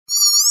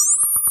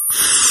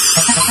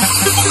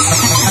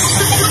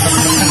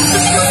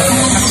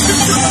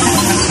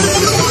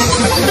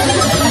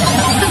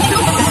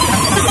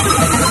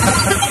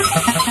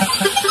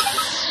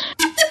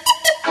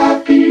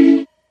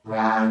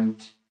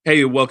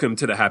Hey, welcome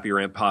to the Happy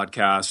Rant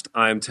Podcast.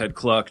 I'm Ted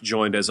Cluck,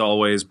 joined as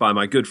always by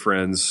my good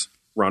friends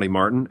Ronnie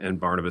Martin and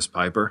Barnabas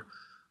Piper.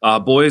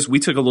 Boys, we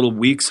took a little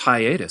week's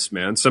hiatus,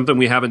 man. Something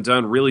we haven't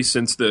done really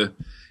since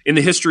in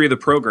the history of the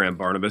program,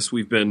 Barnabas.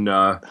 We've been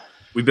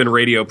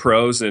radio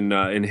pros and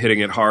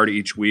hitting it hard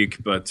each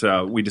week, but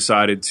we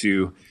decided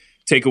to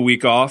take a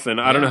week off. And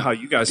I don't know how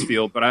you guys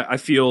feel, but I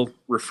feel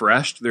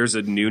refreshed. There's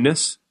a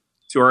newness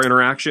to our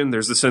interaction.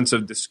 There's a sense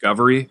of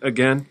discovery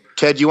again.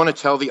 Ted, do you want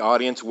to tell the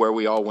audience where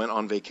we all went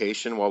on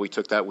vacation while we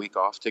took that week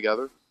off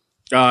together?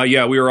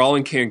 Yeah, we were all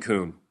in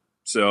Cancun.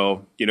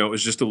 So, it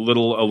was just a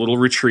little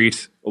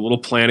retreat, a little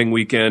planning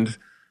weekend.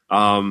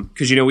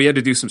 Because, we had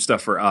to do some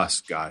stuff for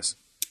us, guys.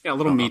 Yeah, a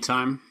little me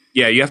time.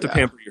 Yeah, you have to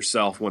pamper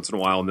yourself once in a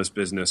while in this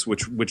business,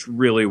 which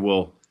really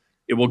will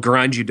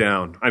grind you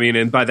down. I mean,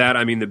 and by that,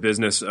 I mean the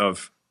business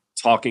of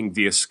talking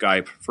via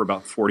Skype for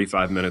about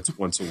 45 minutes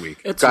once a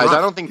week. Guys,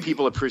 I don't think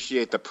people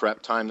appreciate the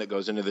prep time that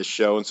goes into this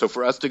show. And so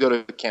for us to go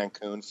to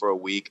Cancun for a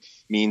week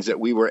means that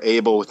we were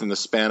able, within the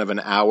span of an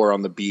hour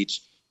on the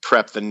beach,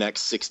 prep the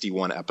next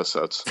 61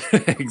 episodes.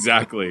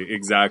 Exactly.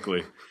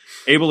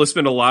 Able to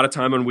spend a lot of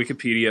time on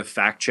Wikipedia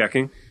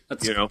fact-checking.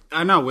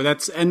 I know,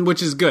 and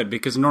which is good,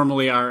 because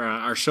normally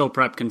our show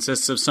prep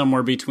consists of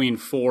somewhere between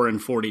 4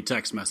 and 40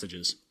 text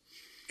messages.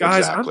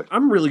 Guys, Exactly.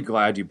 I'm really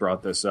glad you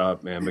brought this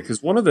up, man,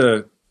 because one of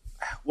the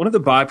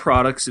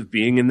byproducts of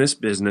being in this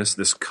business,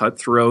 this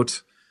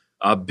cutthroat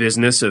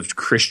business of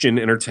Christian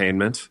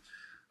entertainment,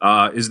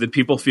 is that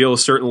people feel a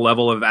certain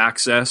level of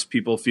access.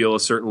 People feel a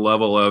certain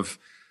level of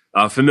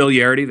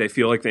familiarity. They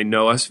feel like they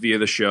know us via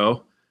the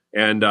show.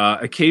 And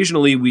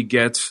occasionally we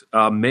get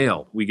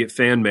mail. We get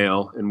fan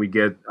mail, and we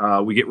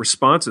get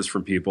responses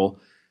from people.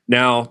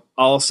 Now,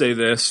 I'll say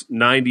this,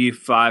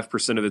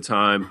 95% of the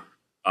time,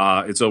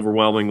 it's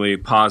overwhelmingly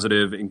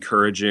positive,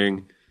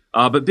 encouraging.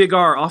 But Big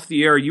R, off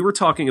the air, you were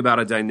talking about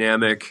a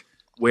dynamic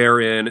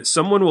wherein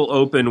someone will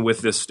open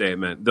with this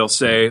statement. They'll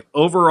say,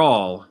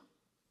 overall,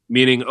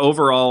 meaning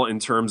overall in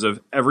terms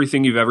of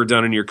everything you've ever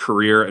done in your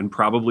career and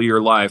probably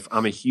your life,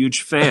 I'm a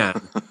huge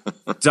fan, ...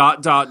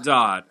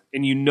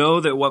 And you know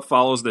that what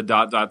follows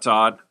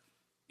the ...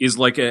 is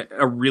like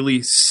a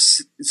really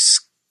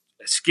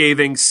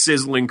scathing,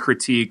 sizzling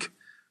critique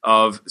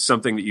of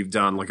something that you've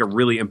done, like a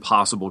really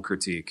impossible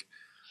critique.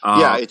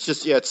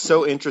 It's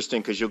so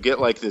interesting because you'll get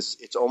like this.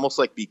 It's almost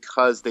like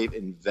because they've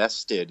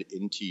invested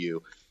into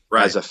you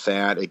as a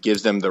fan, it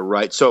gives them the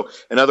right. So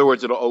in other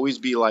words, it'll always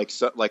be like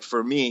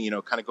for me,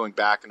 kind of going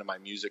back into my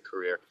music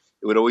career,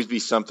 it would always be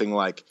something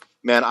like,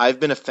 man, I've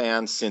been a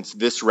fan since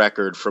this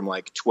record from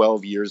like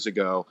 12 years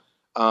ago.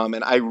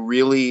 And I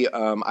really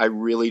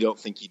don't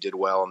think you did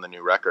well on the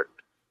new record.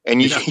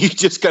 And you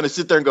just kind of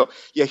sit there and go,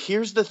 yeah,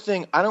 here's the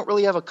thing. I don't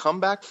really have a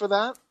comeback for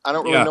that. I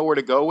don't really know where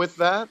to go with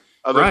that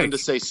other than to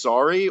say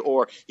sorry,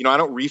 or, I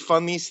don't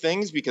refund these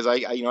things because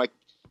I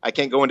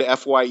can't go into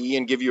FYE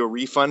and give you a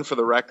refund for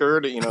the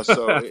record,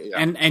 so. Yeah.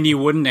 And you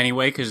wouldn't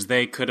anyway, because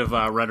they could have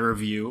read a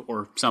review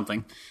or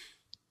something.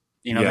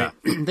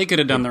 They could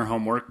have done their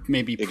homework,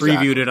 maybe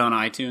previewed it on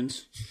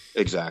iTunes.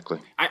 Exactly.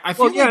 I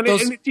feel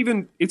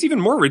and it's even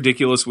more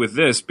ridiculous with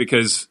this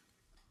because,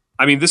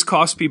 I mean, this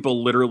costs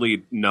people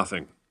literally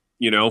nothing.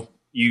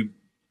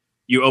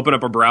 You open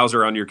up a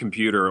browser on your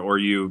computer, or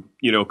you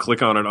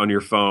click on it on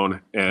your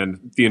phone,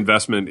 and the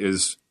investment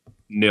is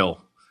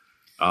nil.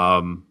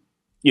 The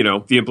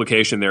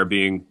implication there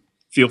being,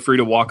 feel free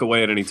to walk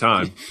away at any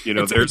time.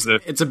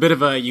 It's a bit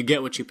of a you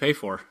get what you pay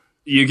for.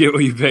 You get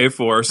what you pay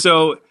for.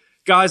 So,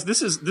 guys,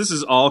 this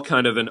is all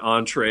kind of an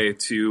entree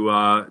to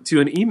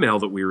an email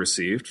that we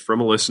received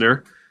from a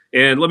listener.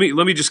 And let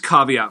me just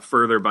caveat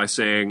further by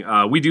saying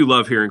we do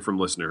love hearing from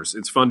listeners.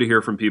 It's fun to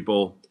hear from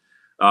people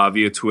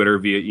via Twitter,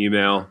 via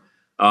email.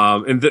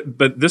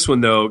 But this one,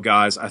 though,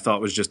 guys, I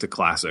thought was just a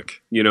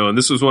classic. And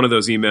this was one of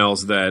those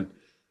emails that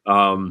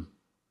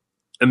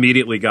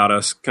immediately got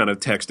us kind of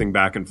texting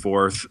back and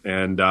forth.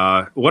 And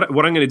what I'm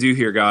going to do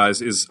here,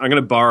 guys, is I'm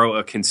going to borrow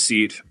a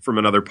conceit from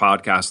another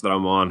podcast that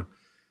I'm on.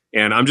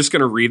 And I'm just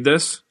going to read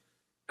this,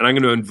 and I'm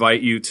going to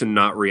invite you to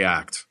not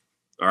react.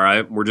 All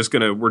right, we're just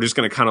going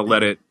to kind of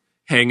let it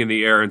hang in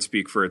the air and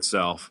speak for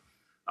itself.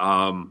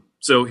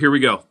 So here we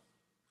go.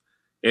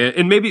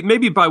 And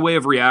maybe by way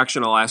of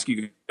reaction, I'll ask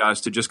you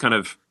guys to just kind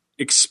of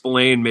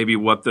explain maybe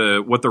what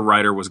the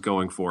writer was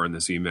going for in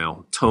this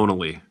email,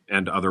 tonally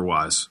and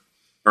otherwise.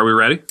 Are we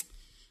ready?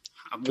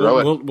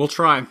 We'll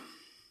try.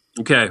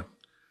 Okay.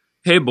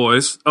 Hey,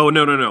 boys. Oh,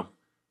 no.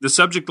 The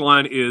subject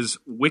line is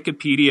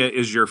Wikipedia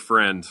is your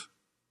friend.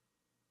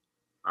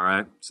 All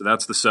right, so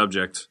that's the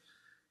subject.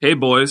 Hey,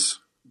 boys.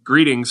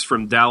 Greetings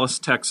from Dallas,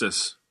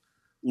 Texas.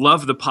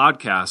 Love the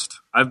podcast.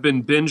 I've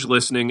been binge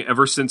listening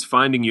ever since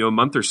finding you a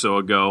month or so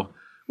ago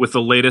with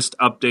the latest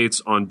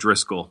updates on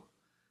Driscoll.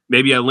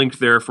 Maybe I linked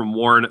there from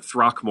Warren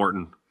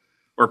Throckmorton,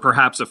 or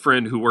perhaps a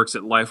friend who works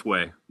at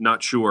Lifeway.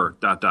 Not sure, ...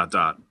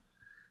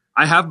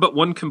 I have but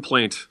one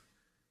complaint.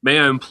 May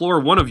I implore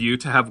one of you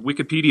to have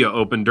Wikipedia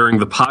open during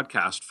the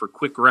podcast for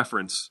quick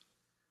reference?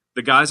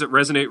 The guys at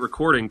Resonate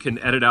Recording can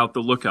edit out the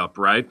lookup,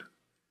 right?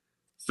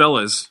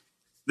 Fellas,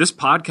 this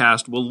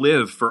podcast will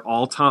live for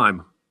all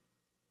time.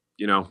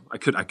 You know, I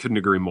couldn't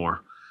agree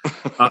more.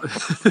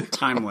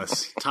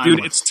 Timeless.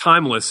 Dude, it's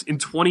timeless. In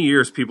 20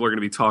 years, people are going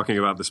to be talking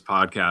about this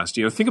podcast.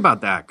 You know, think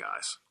about that,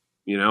 guys.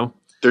 You know?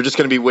 They're just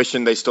going to be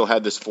wishing they still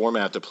had this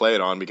format to play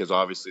it on, because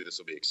obviously this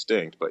will be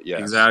extinct. But yes.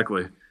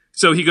 Exactly.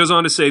 So he goes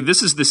on to say,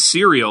 this is the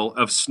serial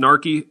of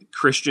snarky,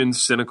 Christian,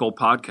 cynical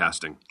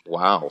podcasting.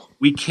 Wow.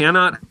 We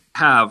cannot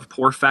have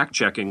poor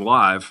fact-checking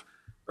live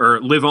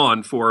or live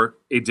on for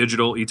a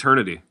digital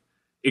eternity.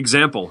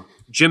 Example,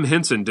 Jim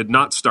Henson did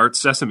not start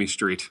Sesame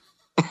Street.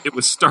 It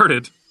was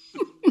started...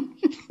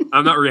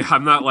 I'm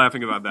not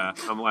laughing about that.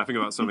 I'm laughing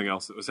about something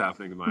else that was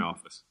happening in my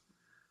office.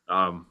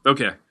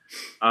 Okay.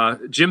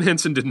 Jim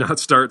Henson did not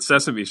start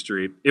Sesame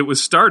Street. It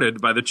was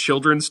started by the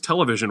Children's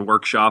Television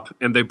Workshop,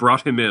 and they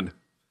brought him in.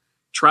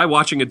 Try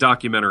watching a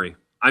documentary.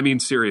 I mean,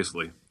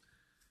 seriously.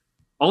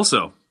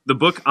 Also, the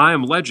book I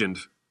Am Legend.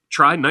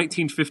 Try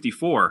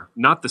 1954,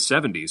 not the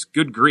 70s.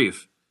 Good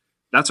grief.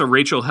 That's a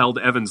Rachel Held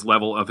Evans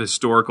level of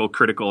historical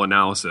critical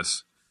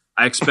analysis.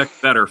 I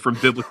expect better from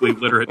biblically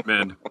literate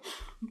men.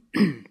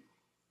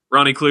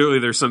 Ronnie, clearly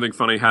there's something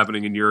funny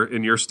happening in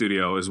your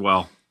studio as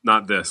well.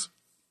 Not this,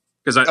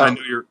 because I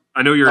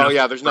know you're. Oh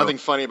yeah, there's nothing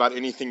funny about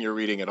anything you're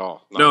reading at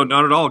all. No,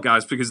 not at all,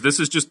 guys. Because this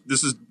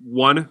is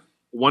one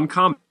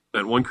comment,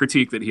 one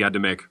critique that he had to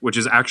make, which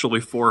is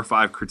actually 4 or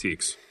 5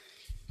 critiques.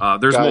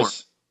 There's guys, more.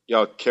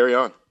 Yo, carry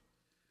on.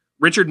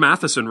 Richard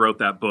Matheson wrote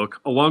that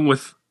book along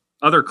with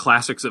other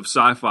classics of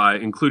sci-fi,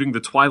 including The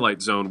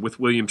Twilight Zone with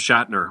William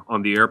Shatner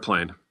on the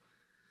airplane.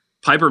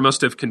 Piper must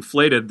have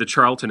conflated the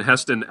Charlton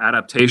Heston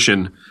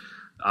adaptation,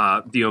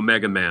 The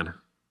Omega Man.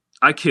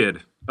 I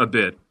kid a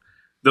bit.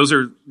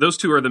 Those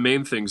two are the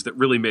main things that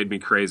really made me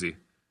crazy.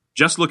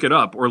 Just look it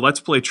up, or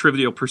let's play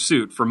Trivial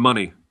Pursuit for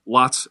money.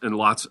 Lots and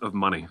lots of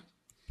money.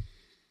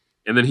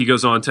 And then he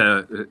goes on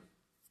to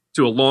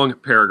a long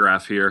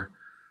paragraph here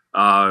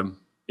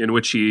in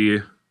which he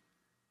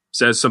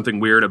says something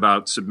weird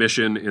about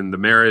submission in the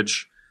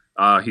marriage.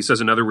 He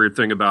says another weird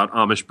thing about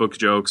Amish book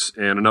jokes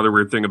and another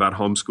weird thing about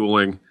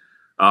homeschooling.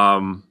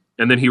 And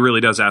then he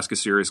really does ask a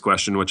serious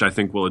question, which I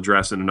think we'll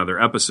address in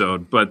another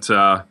episode. But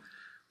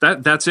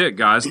that's it,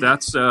 guys.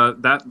 That's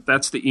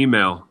the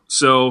email.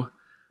 So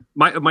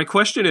my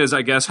question is,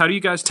 I guess, how do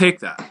you guys take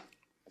that?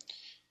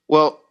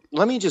 Well,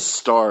 let me just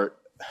start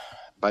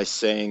by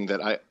saying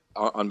that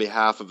on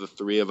behalf of the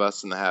three of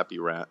us in the Happy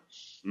Rat,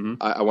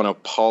 I want to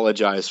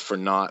apologize for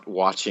not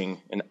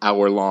watching an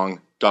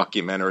hour-long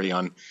documentary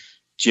on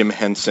Jim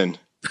Henson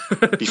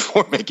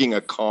before making a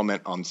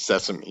comment on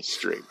Sesame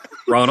Street.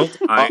 Ronald,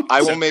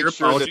 I will make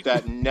sure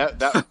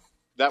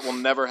that will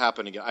never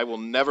happen again. I will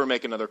never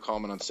make another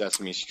comment on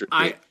Sesame Street.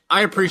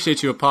 I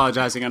appreciate you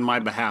apologizing on my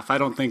behalf. I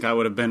don't think I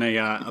would have been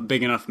a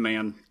big enough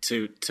man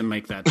to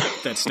make that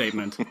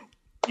statement.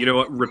 You know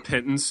what?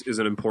 Repentance is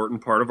an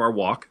important part of our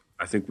walk.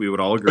 I think we would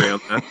all agree on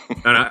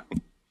that.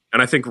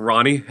 And I think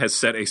Ronnie has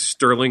set a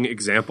sterling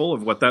example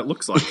of what that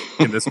looks like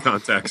in this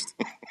context.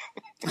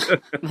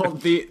 Well,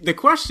 the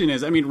question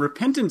is, I mean,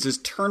 repentance is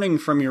turning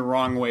from your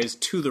wrong ways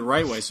to the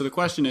right way. So the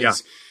question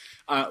is,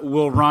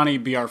 will Ronnie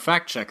be our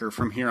fact checker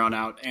from here on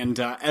out? And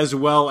as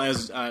well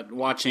as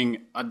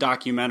watching a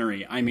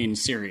documentary, I mean,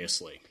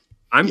 seriously.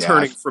 I'm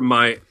turning from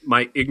my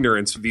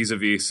ignorance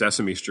vis-a-vis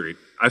Sesame Street.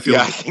 I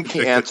think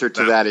the answer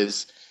to that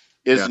is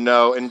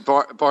no. And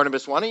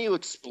Barnabas, why don't you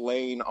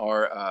explain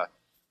our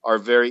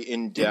very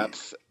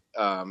in-depth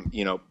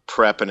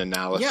prep and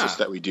analysis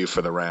that we do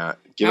for the rant.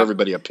 Give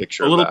everybody a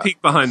picture. A little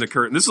peek behind the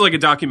curtain. This is like a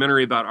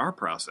documentary about our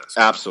process.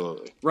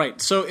 Absolutely. Right.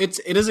 So it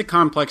is a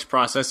complex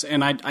process,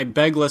 and I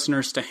beg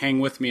listeners to hang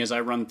with me as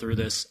I run through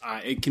this.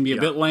 It can be a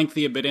bit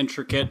lengthy, a bit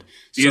intricate.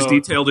 Be as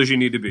detailed as you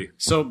need to be.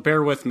 So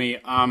bear with me.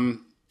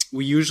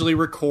 We usually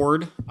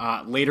record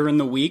later in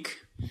the week.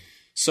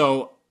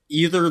 So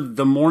either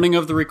the morning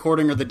of the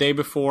recording or the day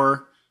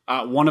before,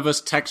 one of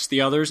us texts the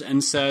others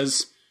and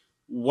says,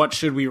 what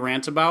should we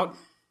rant about?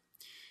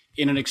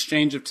 In an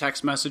exchange of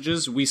text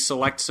messages, we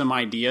select some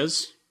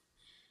ideas.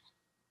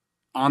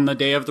 On the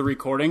day of the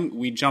recording,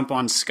 we jump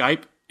on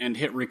Skype and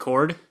hit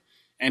record,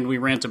 and we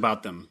rant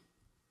about them.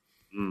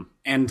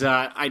 And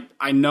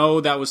I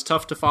know that was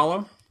tough to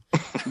follow.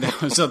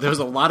 So there was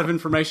a lot of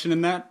information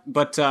in that,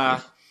 but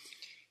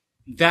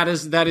that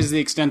is the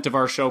extent of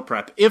our show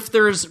prep. If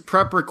there's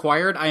prep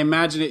required, I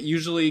imagine it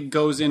usually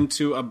goes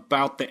into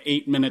about the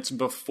 8 minutes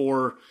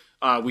before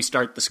we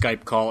start the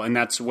Skype call, and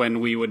that's when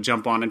we would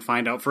jump on and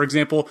find out, for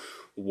example,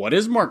 what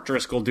is Mark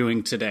Driscoll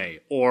doing today?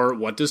 Or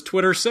what does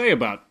Twitter say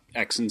about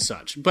X and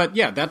such? But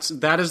yeah,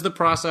 that is the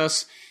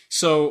process.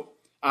 So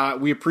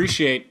we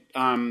appreciate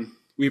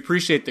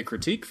the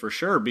critique for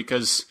sure,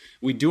 because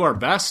we do our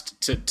best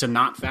to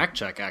not fact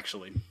check,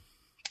 actually.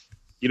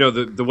 You know,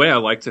 the way I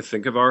like to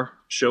think of our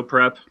show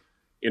prep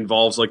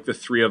involves like the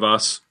three of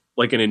us,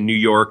 like in a New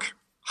York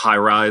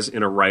high-rise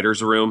in a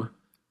writer's room,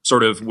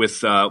 sort of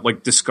with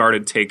like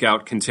discarded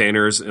takeout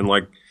containers and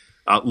like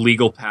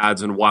legal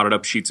pads and wadded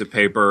up sheets of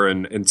paper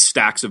and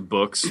stacks of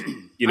books,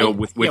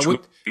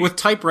 with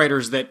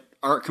typewriters that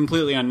are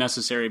completely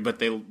unnecessary, but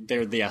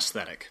they're the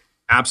aesthetic.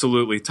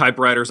 Absolutely.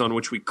 Typewriters on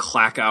which we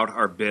clack out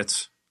our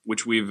bits,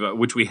 which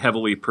we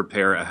heavily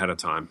prepare ahead of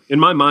time. In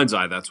my mind's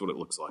eye, that's what it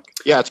looks like.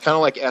 Yeah, it's kind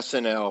of like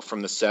SNL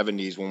from the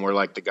 70s when we're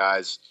like the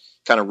guys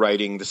kind of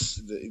writing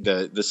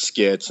the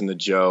skits and the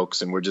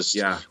jokes, and we're just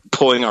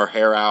pulling our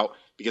hair out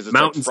because it's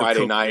Mountains like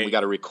Friday night and we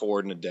got to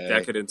record in a day.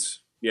 Decadence.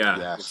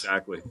 Yeah,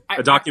 exactly.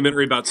 A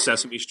documentary about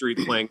Sesame Street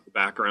playing in the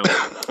background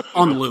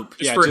on loop.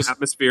 Just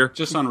atmosphere,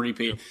 just on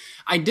repeat.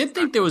 I did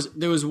think there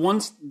was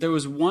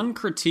one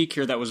critique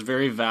here that was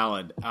very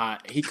valid.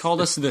 He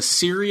called us the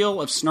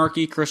Serial of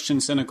snarky Christian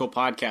cynical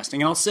podcasting,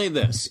 and I'll say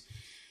this: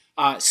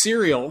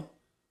 Serial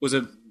was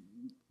a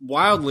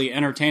wildly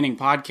entertaining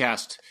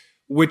podcast,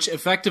 which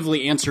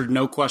effectively answered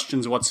no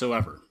questions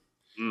whatsoever.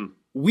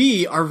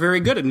 We are very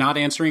good at not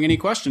answering any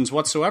questions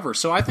whatsoever.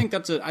 So I think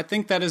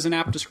that is an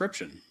apt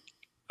description.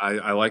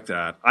 I like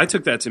that. I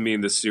took that to mean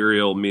the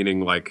cereal,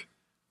 meaning like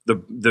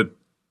the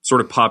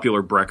sort of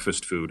popular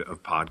breakfast food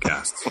of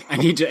podcasts.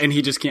 and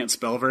he just can't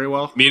spell very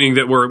well. Meaning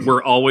that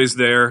we're always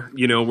there.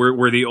 You know,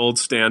 we're the old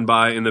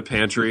standby in the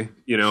pantry.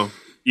 You know,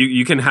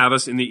 you can have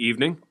us in the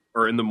evening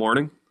or in the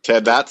morning.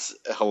 Ted, that's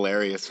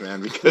hilarious,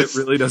 man. Because it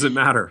really doesn't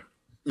matter.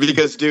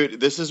 Because,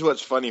 dude, this is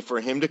what's funny. For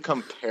him to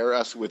compare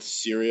us with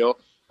cereal,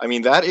 I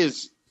mean,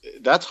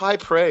 that's high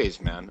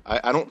praise, man.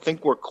 I don't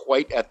think we're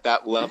quite at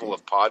that level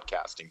of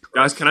podcasting.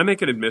 Guys, can I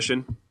make an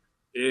admission?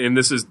 And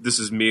this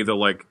is me, the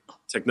like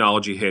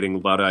technology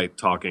hating Luddite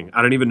talking.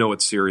 I don't even know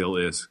what cereal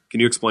is. Can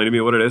you explain to me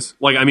what it is?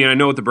 Like, I mean, I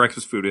know what the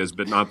breakfast food is,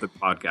 but not the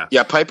podcast.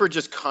 Yeah, Piper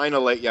just kind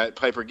of lay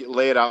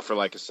it out for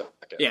like a second.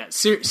 Yeah,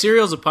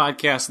 Serial's a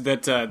podcast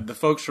that the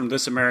folks from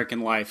This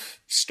American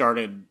Life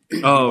started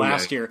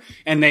last year,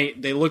 and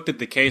they looked at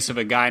the case of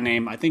a guy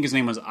named, I think his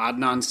name was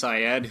Adnan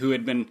Syed,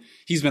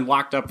 he's been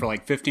locked up for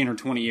like 15 or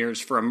 20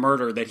 years for a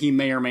murder that he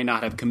may or may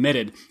not have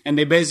committed, and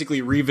they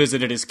basically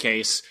revisited his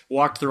case,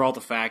 walked through all the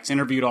facts,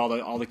 interviewed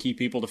all the key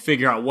people to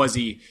figure out was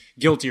he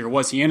guilty or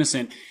was he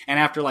innocent, and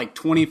after like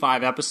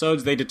 25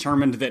 episodes, they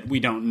determined that we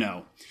don't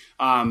know.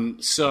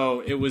 So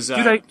it was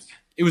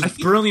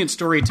brilliant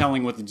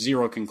storytelling with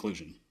zero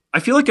conclusion. I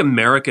feel like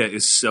America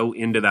is so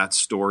into that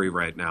story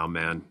right now,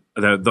 man.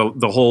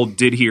 The whole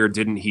did he or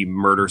didn't he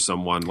murder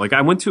someone? Like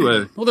I went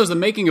to there's the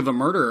Making of a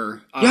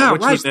Murderer.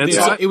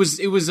 It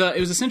was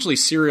essentially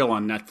Serial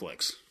on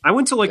Netflix. I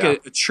went to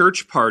a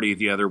church party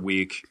the other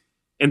week,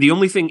 and the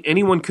only thing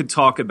anyone could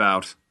talk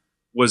about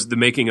was the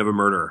Making of a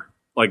Murderer,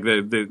 like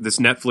this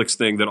Netflix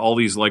thing that all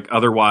these like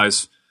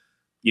otherwise,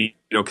 you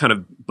know, kind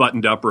of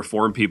buttoned up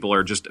reform people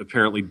are just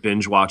apparently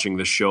binge watching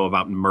this show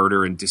about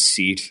murder and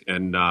deceit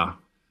and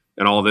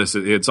all this.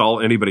 It's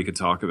all anybody could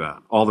talk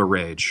about. All the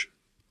rage.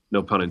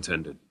 No pun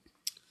intended.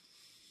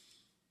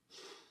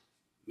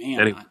 Man,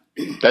 anyway.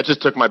 That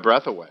just took my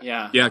breath away.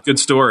 Yeah. Yeah, good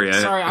story.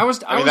 Sorry,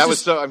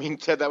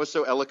 Ted, that was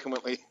so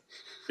eloquently.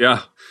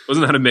 Yeah.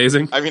 Wasn't that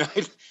amazing? I mean,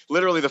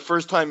 literally the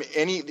first time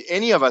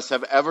any of us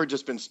have ever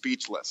just been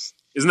speechless.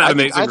 Isn't that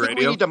amazing radio? I think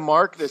we need to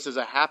mark this as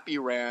a happy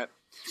rant.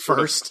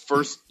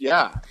 First,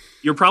 yeah.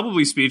 You're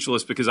probably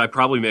speechless because I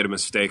probably made a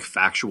mistake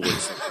factually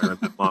somewhere in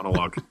that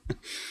monologue.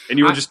 And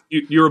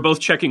you were both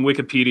checking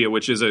Wikipedia,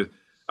 which is a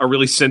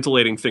really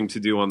scintillating thing to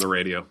do on the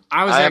radio.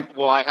 I have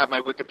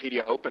my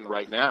Wikipedia open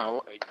right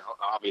now. You know,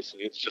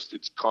 obviously,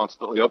 it's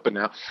constantly open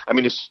now. I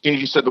mean, as soon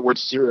as you said the word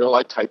cereal,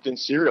 I typed in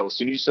cereal. As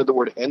soon as you said the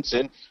word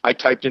Henson, I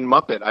typed in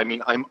Muppet. I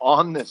mean, I'm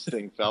on this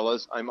thing,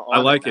 fellas. I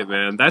like it,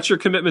 man. That's your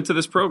commitment to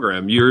this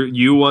program.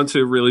 You want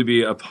to really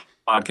be a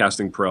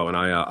podcasting pro, and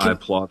I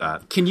applaud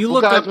that. Can you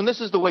look guys, up when this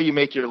is the way you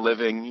make your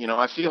living, you know,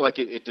 I feel like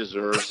it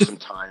deserves some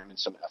time and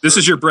some effort. This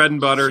is your bread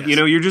and butter. Yes. You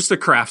know, you're just a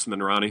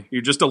craftsman, Ronnie.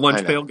 You're just a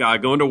lunch pail guy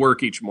going to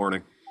work each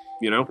morning.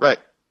 You know, right?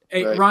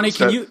 Hey, right. Ronnie,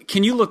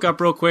 can you look up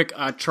real quick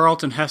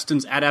Charlton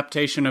Heston's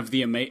adaptation of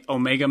the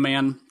Omega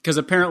Man? Because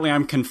apparently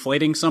I'm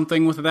conflating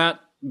something with that,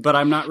 but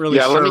I'm not really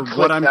sure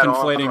what I'm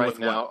conflating with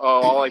now. What.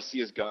 Oh, all I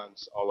see is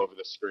guns all over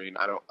the screen.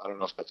 I don't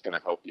know if that's going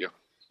to help you.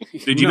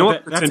 Did you know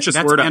what pretentious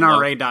word? That's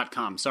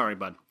NRA.com. Sorry,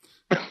 bud.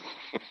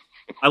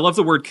 I love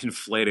the word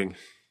conflating.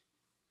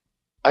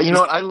 You know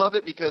what? I love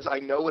it because I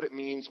know what it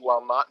means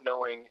while not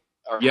knowing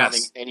or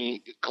having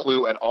any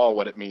clue at all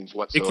what it means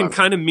whatsoever. It can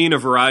kind of mean a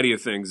variety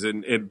of things,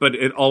 but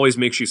it always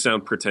makes you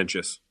sound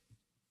pretentious.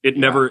 It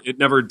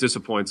never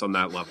disappoints on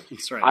that level.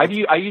 That's right.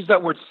 I used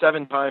that word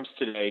 7 times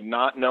today,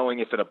 not knowing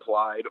if it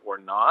applied or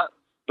not.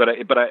 But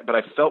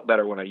I felt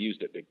better when I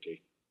used it, Big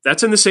T.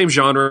 That's in the same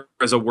genre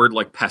as a word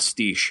like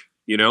pastiche.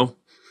 You know.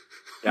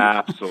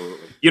 Yeah, absolutely.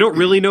 You don't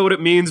really know what it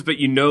means, but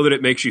you know that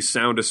it makes you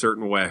sound a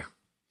certain way.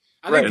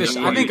 I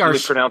think our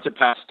pronounce it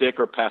pastick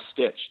or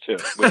pastitch too.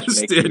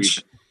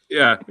 Pastitch.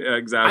 Yeah,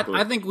 exactly.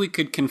 I think we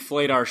could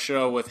conflate our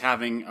show with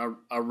having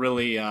a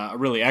really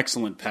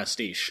excellent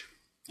pastiche.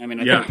 I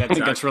mean, I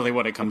think that's really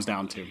what it comes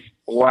down to.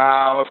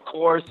 Wow, of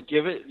course,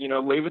 leave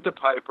it to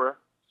Piper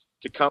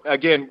to come.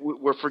 Again,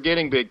 we're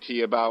forgetting Big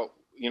T about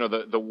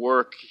the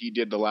work he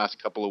did the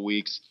last couple of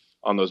weeks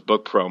on those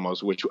book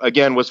promos, which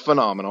again was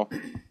phenomenal.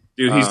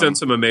 Dude, he's done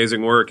some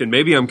amazing work, and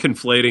maybe I'm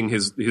conflating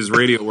his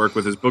radio work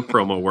with his book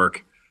promo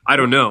work. I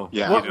don't know.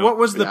 Yeah. What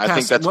was the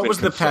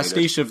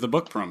pastiche of the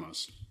book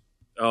promos?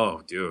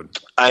 Oh, dude.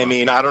 I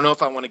mean, I don't know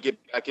if I want to get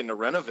back into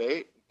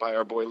Renovate by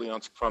our boy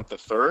Leonce Crump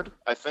III,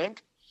 I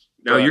think.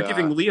 No, you're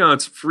giving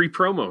Leonce free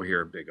promo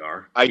here, Big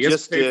R. I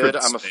just did.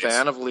 I'm a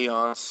fan of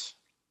Leonce.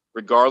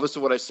 Regardless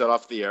of what I said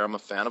off the air, I'm a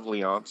fan of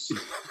Leonce.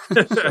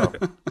 So.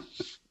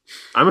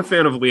 I'm a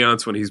fan of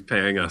Leonce when he's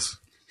paying us.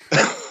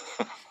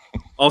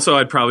 Also,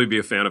 I'd probably be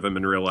a fan of him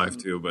in real life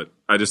too, but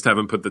I just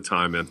haven't put the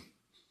time in.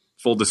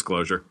 Full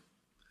disclosure.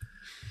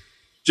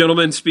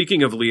 Gentlemen,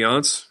 speaking of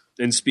Leonce,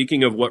 and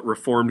speaking of what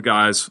Reformed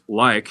guys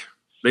like,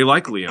 they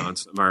like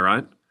Leonce, am I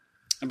right?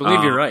 I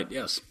believe you're right,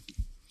 yes.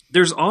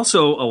 There's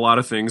also a lot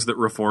of things that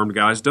Reformed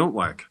guys don't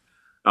like.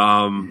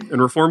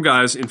 And Reformed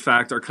guys, in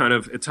fact, are kind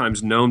of at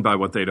times known by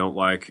what they don't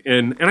like.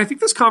 And I think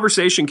this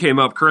conversation came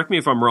up, correct me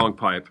if I'm wrong,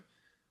 Pipe.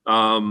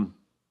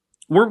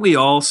 Weren't we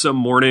all some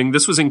morning,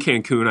 this was in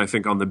Cancun, I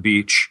think, on the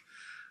beach,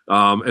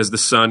 as the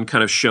sun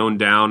kind of shone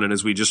down and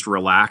as we just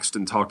relaxed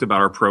and talked about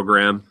our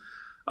program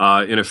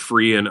in a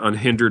free and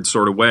unhindered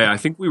sort of way. I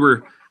think we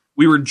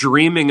were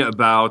dreaming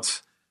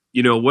about,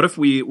 what if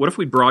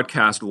we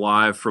broadcast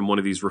live from one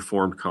of these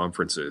Reformed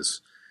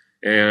conferences?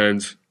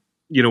 And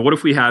what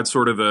if we had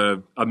sort of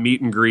a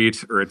meet and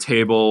greet or a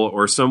table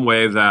or some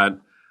way that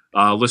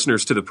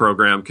listeners to the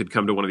program could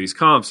come to one of these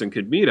comps and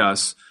could meet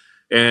us?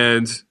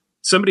 And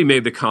somebody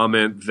made the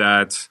comment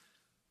that,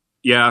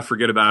 yeah,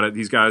 forget about it.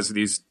 These guys,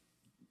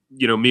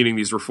 meaning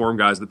these Reform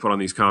guys that put on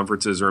these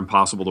conferences are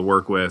impossible to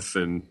work with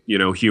and,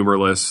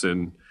 humorless.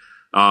 And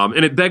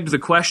it begged the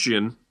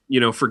question,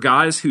 for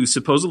guys who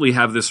supposedly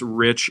have this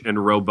rich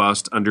and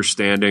robust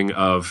understanding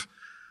of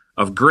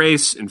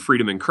grace and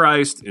freedom in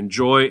Christ and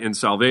joy in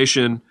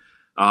salvation,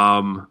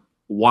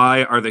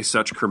 why are they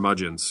such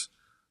curmudgeons?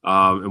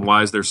 And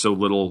why is there so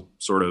little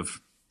sort of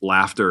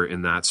laughter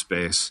in that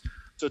space?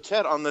 So,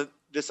 Ted, on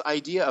this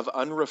idea of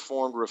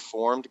unreformed,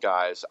 reformed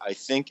guys, I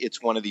think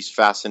it's one of these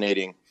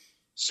fascinating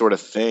sort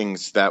of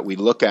things that we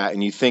look at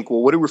and you think,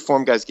 well, what do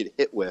Reformed guys get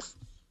hit with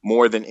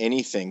more than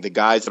anything? The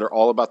guys that are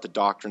all about the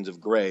doctrines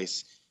of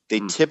grace, they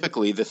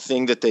typically, the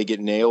thing that they get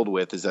nailed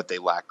with is that they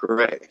lack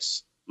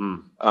grace.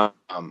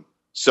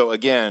 So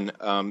again,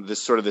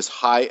 this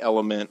high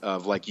element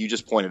of, like you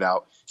just pointed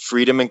out,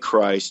 freedom in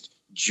Christ,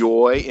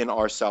 joy in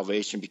our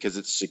salvation because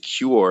it's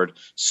secured.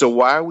 So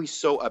why are we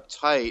so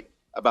uptight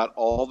about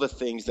all the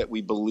things that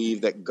we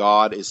believe that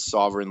God is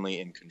sovereignly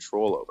in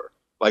control over?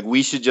 Like,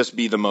 we should just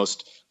be the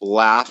most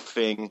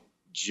laughing,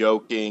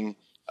 joking,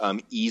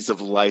 ease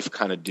of life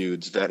kind of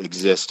dudes that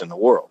exist in the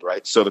world,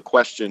 right? So the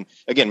question,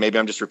 again, maybe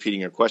I'm just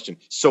repeating your question.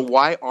 So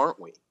why aren't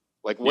we?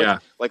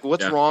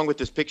 What's wrong with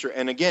this picture?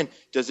 And again,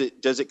 does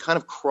it kind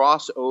of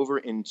cross over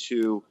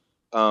into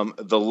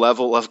the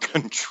level of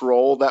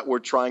control that we're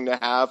trying to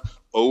have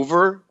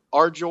over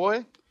our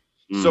joy?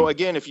 So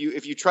again, if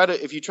you try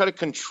to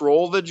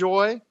control the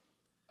joy,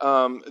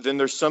 then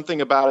there's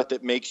something about it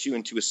that makes you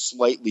into a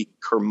slightly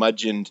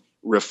curmudgeoned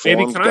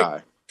reformed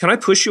guy. Can I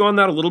push you on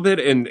that a little bit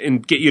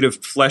and get you to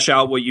flesh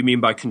out what you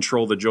mean by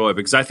control the joy?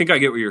 Because I think I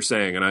get what you're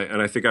saying, and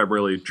I think I'm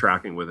really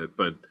tracking with it.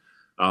 But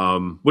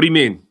what do you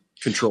mean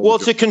control? Well,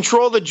 to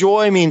control the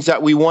joy means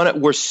that we want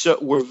it.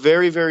 We're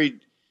very, very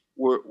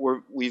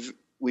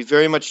we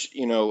very much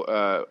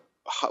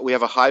we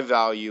have a high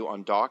value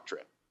on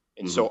doctrine.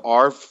 And so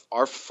our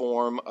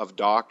form of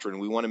doctrine,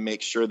 we want to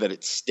make sure that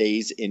it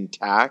stays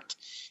intact.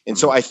 And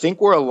so I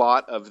think where a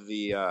lot of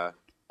the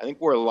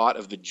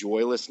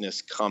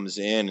joylessness comes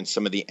in and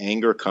some of the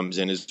anger comes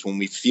in is when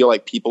we feel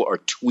like people are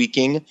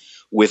tweaking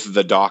with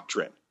the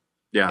doctrine.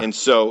 Yeah. And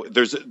so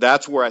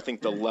that's where I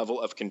think the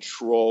level of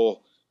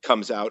control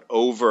comes out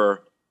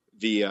over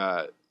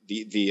the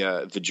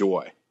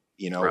joy.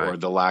 Right. Or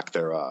the lack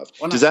thereof.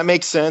 Does that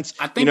make sense?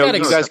 I think you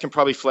guys can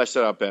probably flesh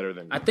that out better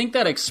than me. I think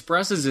that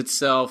expresses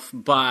itself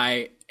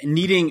by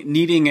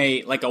needing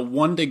a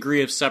 1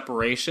 degree of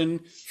separation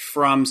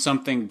from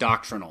something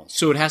doctrinal.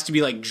 So it has to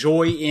be like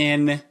joy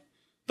in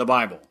the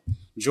Bible,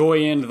 joy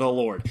in the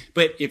Lord.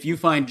 But if you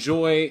find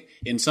joy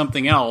in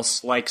something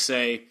else, like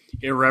say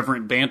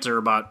irreverent banter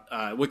about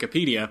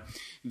Wikipedia,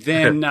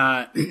 then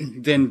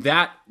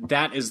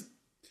that is.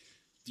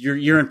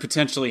 You're in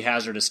potentially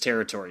hazardous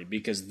territory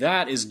because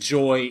that is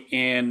joy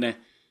in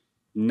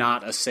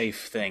not a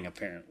safe thing,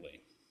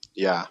 apparently.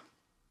 Yeah.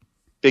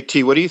 Big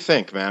T, what do you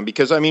think, man?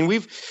 Because I mean,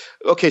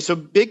 so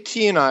Big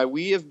T and I,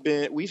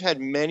 we've had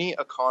many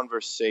a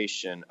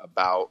conversation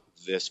about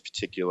this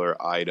particular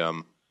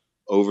item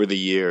over the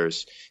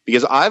years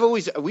because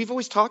we've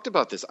always talked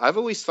about this. I've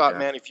always thought,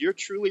 man, if you're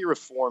truly a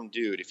reformed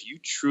dude, if you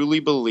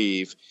truly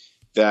believe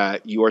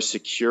that you are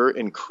secure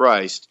in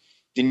Christ,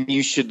 then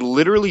you should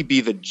literally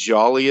be the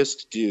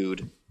jolliest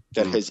dude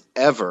that has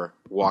ever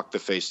walked the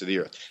face of the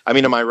earth. I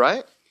mean, am I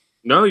right?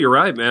 No, you're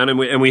right, man. And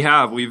we've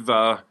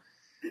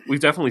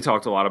definitely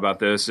talked a lot about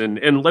this.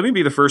 And let me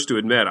be the first to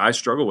admit, I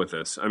struggle with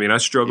this. I mean, I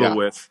struggle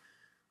with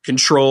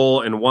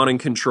control and wanting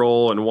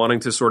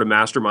to sort of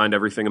mastermind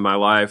everything in my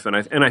life. And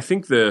I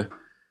think the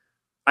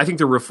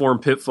reform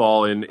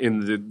pitfall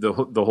in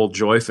the whole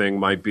joy thing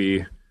might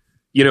be,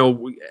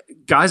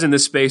 guys in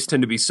this space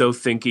tend to be so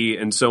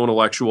thinky and so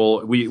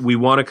intellectual. We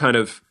want to kind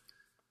of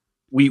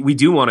we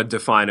do want to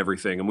define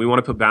everything, and we want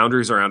to put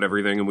boundaries around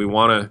everything, and we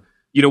want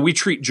to, we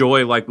treat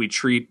joy like we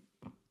treat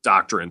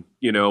doctrine.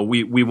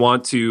 We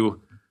want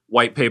to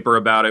white paper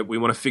about it. We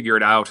want to figure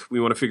it out. We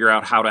want to figure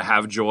out how to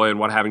have joy and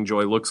what having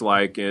joy looks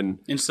like. And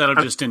instead of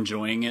just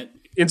enjoying it.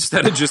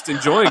 Instead of just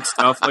enjoying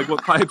stuff, like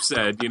what Pipe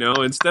said,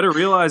 instead of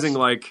realizing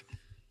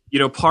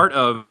part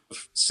of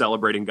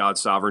celebrating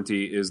God's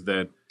sovereignty is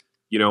that,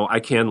 I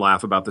can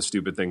laugh about the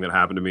stupid thing that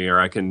happened to me, or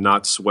I can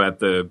not sweat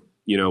the,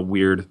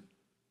 weird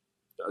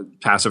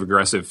passive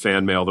aggressive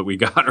fan mail that we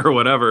got or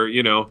whatever,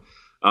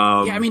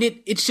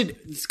 it should,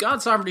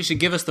 God's sovereignty should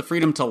give us the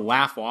freedom to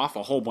laugh off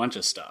a whole bunch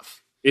of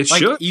stuff. It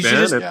should,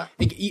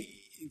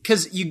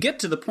 because you get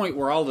to the point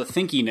where all the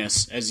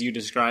thinkiness, as you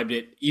described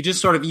it, you just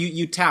sort of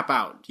you tap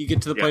out. You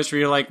get to the place where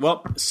you're like,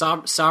 well,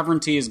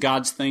 sovereignty is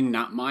God's thing,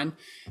 not mine.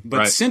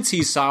 But since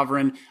He's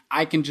sovereign,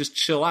 I can just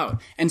chill out.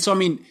 And so,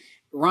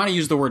 Ronnie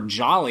used the word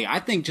jolly. I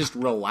think just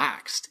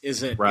relaxed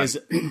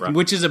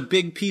which is a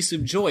big piece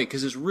of joy,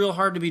 because it's real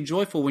hard to be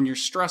joyful when you're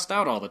stressed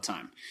out all the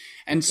time.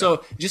 And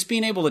so, just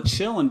being able to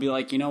chill and be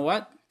like, you know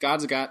what?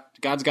 God's got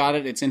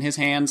it. It's in His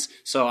hands.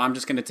 So I'm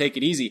just going to take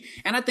it easy.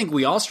 And I think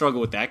we all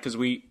struggle with that, because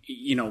we,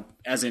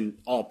 as in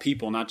all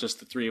people, not just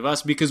the three of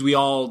us, because we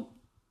all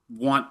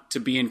want to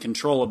be in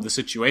control of the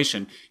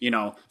situation.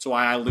 It's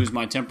why I lose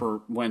my temper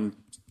when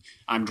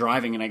I'm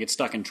driving and I get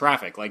stuck in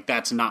traffic. Like,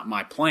 that's not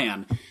my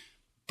plan.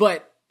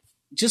 But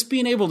just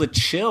being able to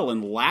chill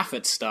and laugh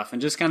at stuff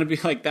and just kind of be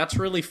like, that's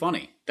really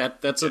funny.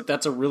 That's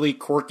a really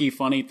quirky,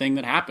 funny thing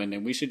that happened,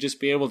 and we should just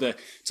be able to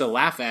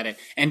laugh at it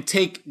and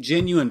take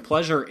genuine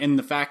pleasure in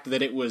the fact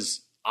that it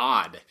was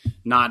odd,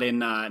 not in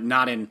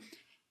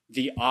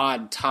the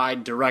odd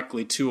tied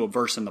directly to a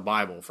verse in the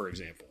Bible, for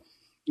example.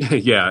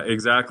 Yeah,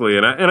 exactly.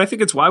 And I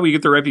think it's why we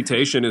get the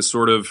reputation as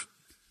sort of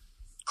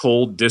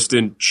cold,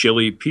 distant,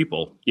 chilly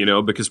people,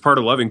 because part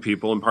of loving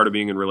people and part of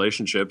being in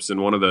relationships,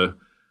 and one of the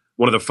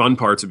fun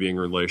parts of being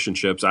in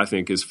relationships, I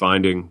think, is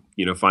finding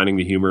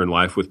the humor in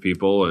life with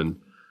people and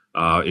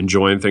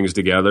enjoying things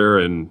together,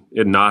 and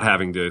not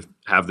having to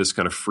have this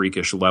kind of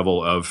freakish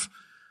level of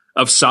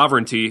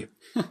sovereignty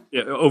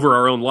over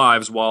our own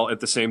lives, while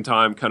at the same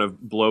time kind of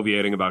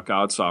bloviating about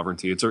God's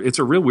sovereignty. It's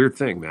a real weird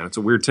thing, man. It's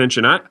a weird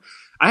tension. I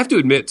have to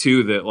admit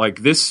too that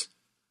like this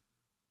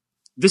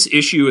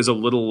issue is a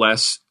little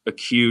less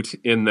acute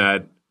in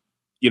that,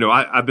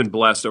 I've been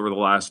blessed over the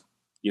last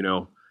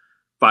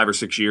 5 or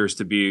 6 years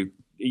to be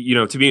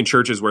in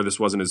churches where this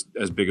wasn't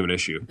as big of an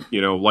issue.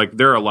 Like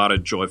there are a lot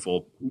of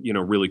joyful,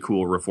 really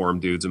cool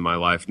Reformed dudes in my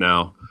life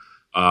now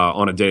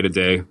on a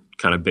day-to-day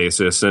kind of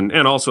basis. And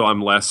also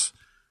I'm less,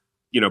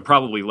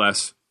 probably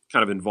less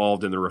kind of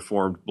involved in the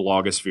Reformed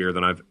blogosphere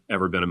than I've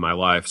ever been in my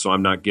life. So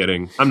I'm not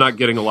getting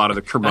a lot of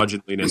the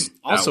curmudgeonliness.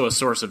 Also a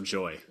source of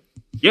joy.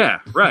 Yeah,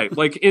 right.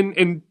 Like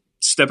in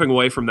stepping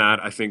away from that,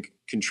 I think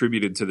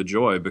contributed to the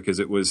joy, because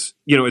it was,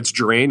 it's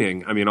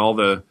draining. All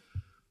the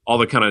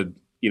kind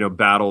of,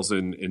 battles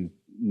and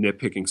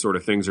nitpicking sort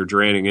of things are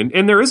draining.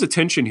 And there is a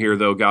tension here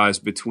though, guys,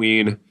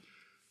 between,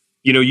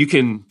 you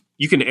can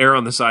err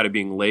on the side of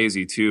being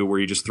lazy too, where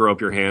you just throw up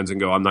your hands and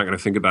go, I'm not going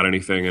to think about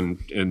anything.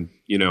 And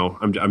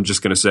I'm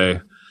just going to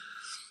say,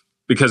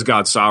 because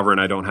God's sovereign,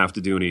 I don't have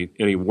to do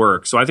any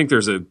work. So I think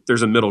there's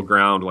a middle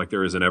ground, like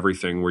there is in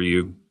everything, where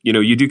you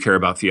do care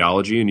about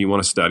theology and you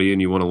want to study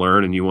and you want to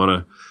learn and you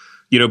want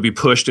to, be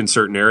pushed in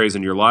certain areas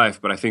in your life.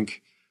 But I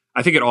think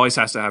it always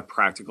has to have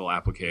practical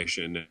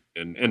application.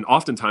 And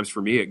oftentimes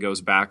for me, it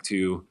goes back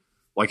to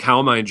like, how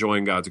am I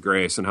enjoying God's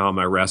grace, and how am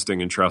I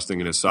resting and trusting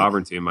in His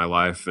sovereignty in my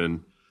life?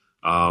 And,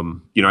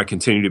 I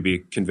continue to be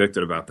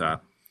convicted about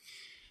that.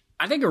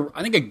 I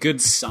think a good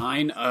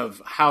sign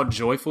of how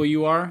joyful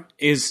you are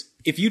is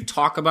if you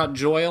talk about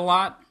joy a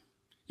lot,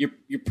 you're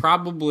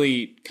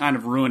probably kind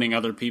of ruining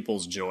other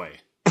people's joy.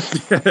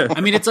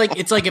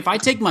 It's like if I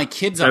take my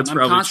kids out and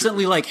I'm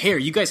constantly like, hey, are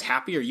you guys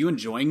happy? Are you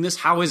enjoying this?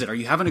 How is it? Are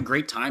you having a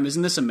great time?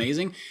 Isn't this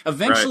amazing?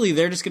 Eventually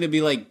they're just going to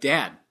be like,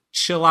 Dad,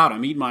 chill out.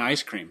 I'm eating my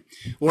ice cream.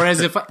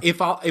 Whereas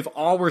if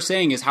all we're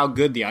saying is how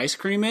good the ice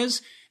cream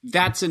is,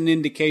 that's an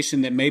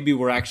indication that maybe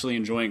we're actually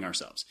enjoying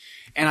ourselves.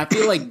 And I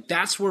feel like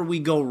that's where we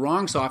go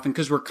wrong so often,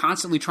 because we're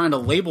constantly trying to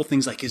label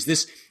things like, is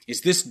this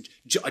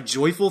a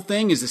joyful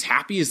thing? Is this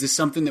happy? Is this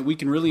something that we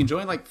can really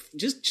enjoy? Like,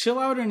 just chill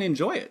out and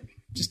enjoy it.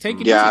 Just take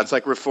it easy. Yeah, it's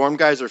like Reformed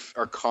guys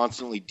are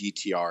constantly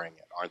DTRing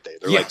it, aren't they?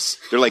 They're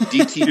like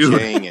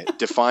DTJing it.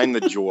 Define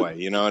the joy.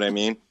 You know what I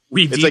mean?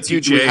 It's like,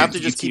 dude, we have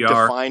to just keep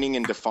defining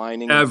and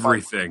defining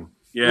everything.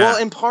 Yeah. Well,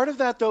 and part of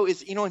that though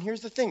is, and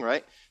here's the thing,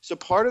 right? So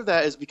part of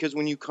that is because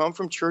when you come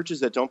from churches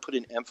that don't put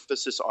an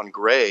emphasis on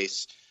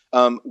grace,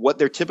 what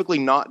they're typically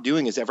not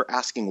doing is ever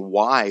asking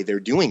why they're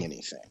doing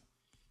anything.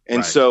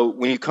 And so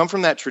when you come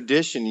from that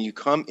tradition and you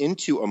come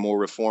into a more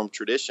Reformed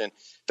tradition,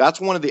 that's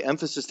one of the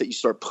emphasis that you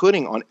start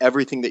putting on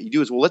everything that you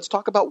do is, well, let's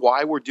talk about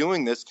why we're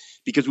doing this,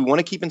 because we want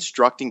to keep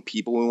instructing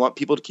people. We want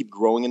people to keep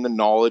growing in the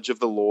knowledge of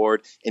the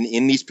Lord and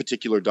in these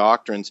particular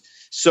doctrines.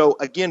 So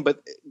again,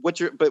 but what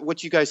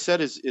you guys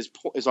said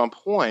is on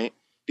point,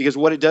 because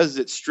what it does is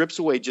it strips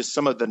away just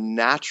some of the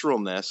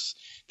naturalness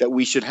that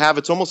we should have.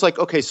 It's almost like,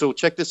 okay, so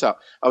check this out.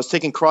 I was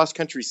taking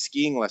cross-country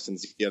skiing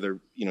lessons the other,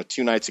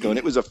 2 nights ago, and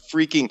it was a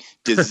freaking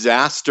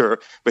disaster.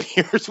 But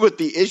here's what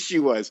the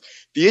issue was.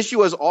 The issue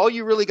was all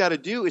you really got to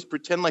do is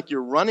pretend like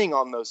you're running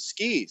on those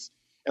skis.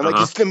 And like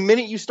just the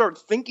minute you start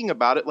thinking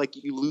about it, like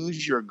you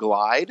lose your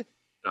glide.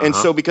 And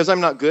so because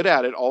I'm not good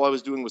at it, all I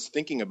was doing was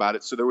thinking about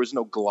it. So there was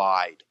no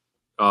glide.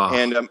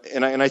 And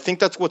I think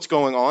that's what's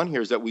going on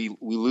here is that we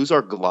lose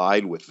our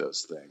glide with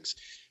those things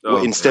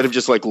instead of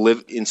just like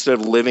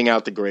living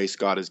out the grace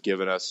God has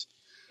given us.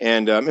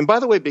 And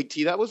by the way, Big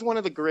T, that was one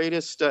of the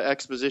greatest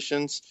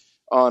expositions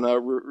on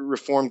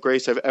Reformed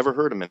grace I've ever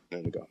heard a minute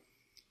ago.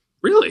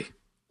 Really?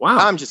 Wow.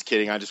 I'm just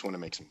kidding. I just want to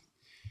make some.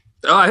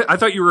 I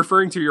thought you were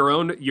referring to your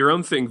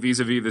own thing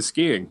vis-a-vis the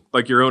skiing,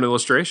 like your own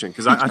illustration.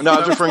 Because I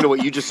was referring to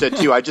what you just said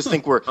too. I just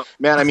think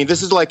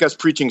this is like us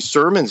preaching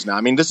sermons now.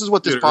 I mean, this is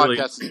what this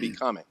podcast is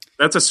becoming.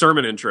 That's a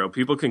sermon intro.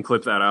 People can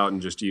clip that out and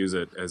just use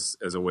it as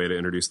a way to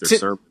introduce their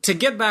sermon. To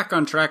get back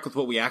on track with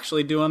what we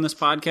actually do on this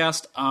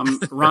podcast,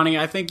 Ronnie,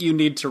 I think you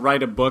need to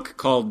write a book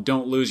called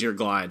 "Don't Lose Your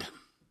Glide."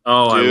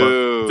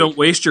 Oh, don't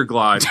waste your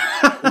glide.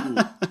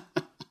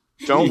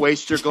 Don't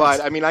waste your glide.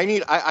 I mean, I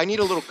need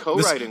a little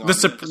co-writing on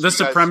this. The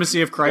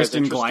supremacy of Christ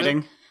in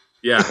gliding.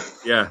 Yeah.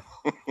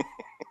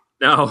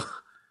 Now,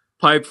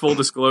 Pipe, full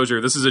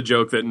disclosure, this is a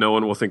joke that no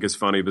one will think is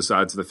funny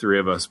besides the three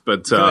of us.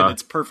 But good,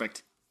 it's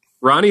perfect.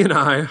 Ronnie and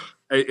I,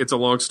 it's a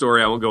long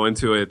story. I won't go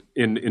into it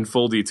in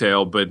full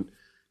detail, but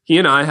he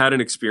and I had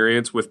an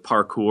experience with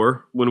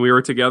parkour when we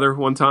were together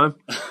one time.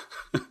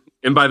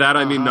 And by that,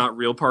 I mean not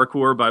real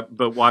parkour,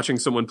 but watching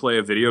someone play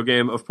a video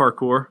game of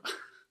parkour.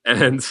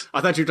 And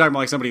I thought you were talking about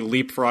like somebody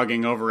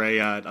leapfrogging over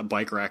a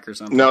bike rack or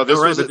something. No,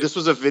 this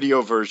was a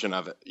video version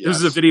of it. Yes. This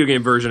is a video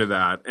game version of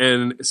that.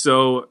 And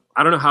so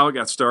I don't know how it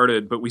got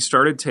started, but we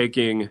started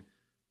taking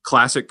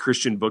classic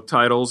Christian book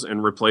titles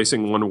and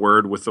replacing one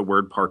word with the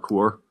word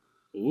parkour.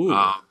 Ooh.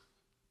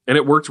 And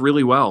it worked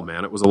really well,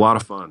 man. It was a lot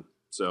of fun.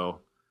 So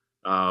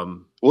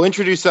we'll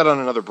introduce that on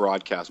another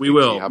broadcast. We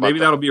will. Maybe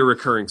that'll be a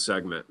recurring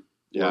segment.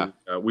 Yeah,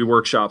 we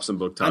workshop some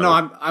book titles.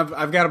 I know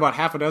I've got about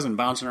half a dozen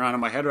bouncing around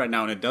in my head right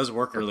now, and it does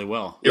work really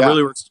well. It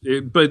really works.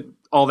 But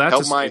all that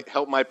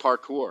help my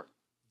parkour.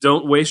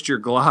 Don't waste your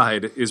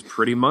glide is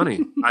pretty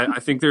money.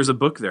 I think there's a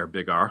book there,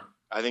 Big R.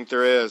 I think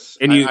there is.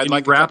 And you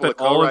like wrap it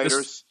all of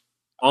this.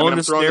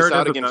 I'm throwing this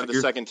out again for the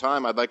second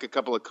time. I'd like a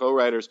couple of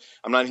co-writers.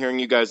 I'm not hearing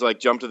you guys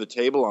like jump to the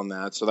table on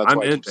that, so that's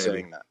why I keep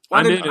saying that. Well,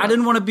 I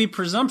didn't want to be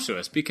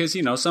presumptuous because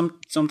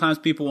sometimes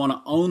people want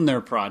to own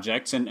their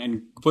projects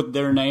and put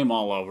their name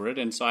all over it,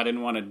 and so I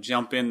didn't want to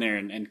jump in there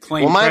and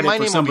claim credit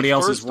for somebody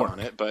else's work. On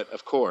it, but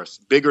of course,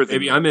 bigger than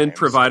maybe I'm in,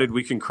 provided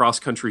we can cross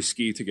country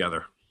ski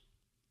together.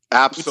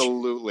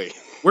 Absolutely.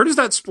 Where does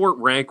that sport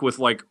rank with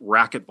like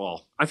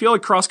racquetball? I feel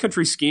like cross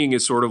country skiing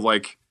is sort of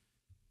like,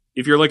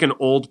 if you're like an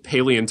old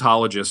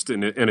paleontologist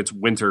and it's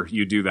winter,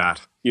 you do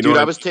that. You know,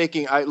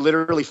 dude, I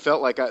literally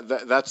felt like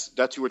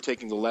that's who we're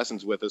taking the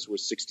lessons with us, were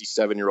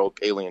 67-year-old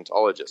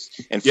paleontologists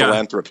and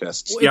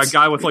philanthropists. Yeah, a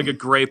guy with like a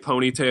gray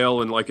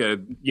ponytail and like a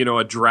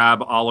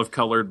drab olive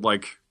colored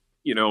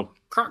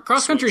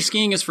cross country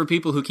skiing is for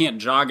people who can't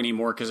jog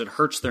anymore because it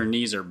hurts their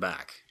knees or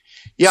back.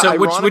 Yeah, so,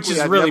 which is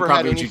I've really never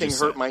probably had what you anything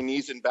just hurt said. my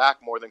knees and back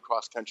more than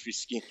cross country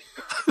skiing.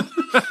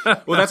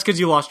 Well, that's because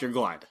you lost your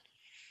glide.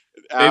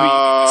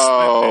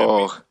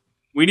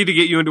 We need to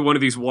get you into one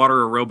of these water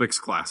aerobics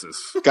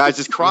classes. Guys,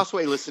 is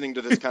Crossway listening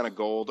to this kind of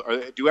gold?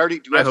 Do we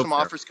have some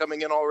offers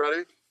coming in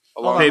already?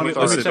 Let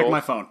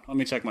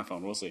me check my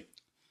phone. We'll see.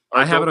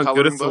 I have it on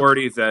good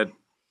authority that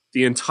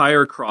the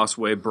entire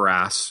Crossway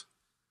brass,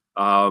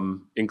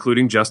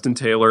 including Justin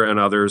Taylor and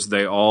others,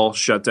 they all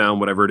shut down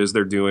whatever it is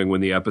they're doing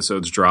when the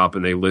episodes drop,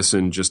 and they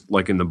listen just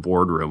like in the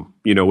boardroom,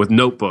 with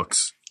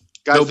notebooks.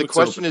 Guys, the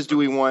question is: Do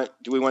we want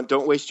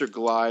 "Don't Waste Your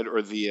Glide"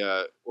 or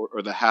the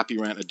Happy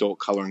Rant adult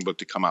coloring book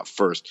to come out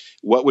first?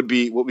 What would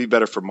be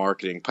better for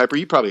marketing? Piper,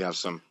 you probably have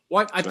some.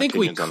 Well, I think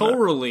we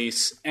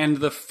co-release,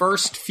 and the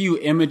first few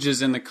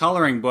images in the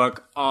coloring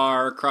book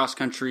are cross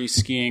country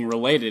skiing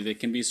related. It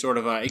can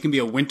be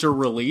a winter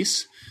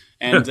release,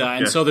 and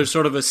and so there's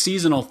sort of a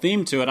seasonal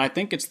theme to it. I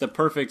think it's the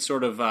perfect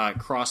sort of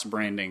cross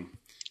branding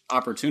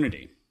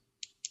opportunity.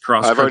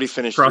 I've already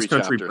finished cross 3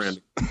 country chapters.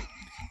 branding.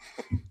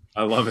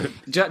 I love it.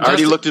 I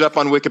already looked it up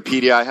on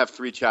Wikipedia. I have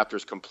 3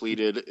 chapters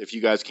completed. If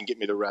you guys can get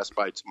me the rest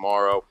by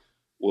tomorrow,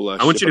 we'll.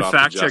 I want you to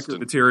fact check the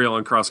material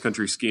on cross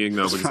country skiing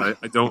though, because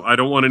I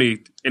don't want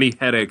any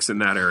headaches in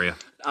that area.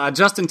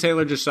 Justin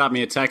Taylor just shot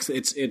me a text.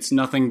 It's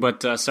nothing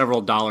but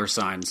several dollar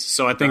signs.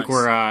 So I think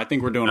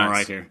we're doing all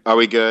right here. Are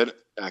we good?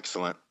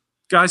 Excellent.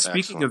 Guys,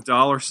 speaking of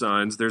dollar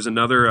signs, there's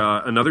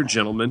another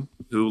gentleman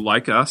who,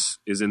 like us,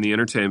 is in the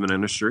entertainment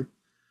industry.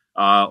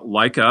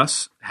 Like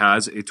us,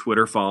 has a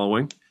Twitter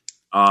following.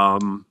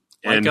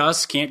 Like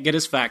us, can't get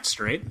his facts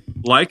straight.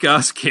 Like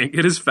us, can't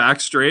get his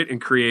facts straight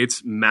and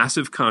creates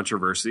massive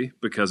controversy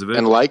because of it.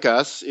 And like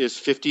us is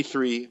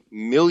 $53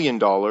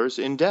 million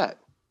in debt.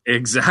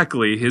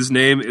 Exactly. His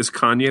name is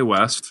Kanye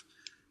West,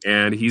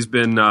 and he's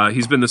been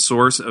the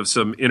source of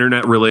some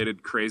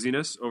internet-related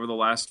craziness over the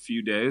last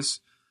few days.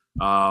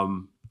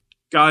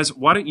 guys,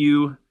 why don't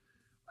you?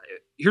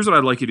 Here's what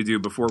I'd like you to do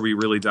before we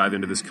really dive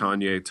into this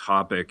Kanye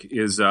topic: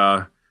 is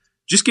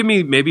just give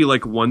me maybe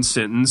like one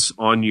sentence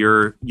on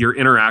your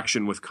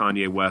interaction with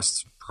Kanye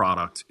West's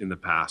product in the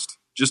past,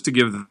 just to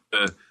give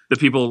the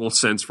people a little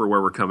sense for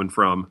where we're coming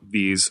from.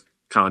 These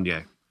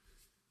Kanye.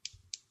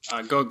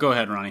 Go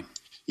ahead, Ronnie.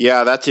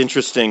 Yeah, that's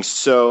interesting.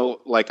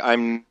 So, like,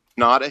 I'm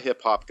not a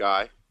hip hop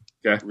guy,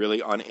 Okay.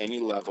 really, on any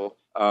level.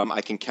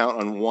 I can count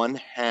on one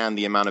hand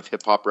the amount of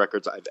hip hop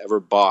records I've ever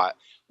bought.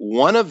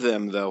 One of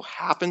them, though,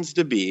 happens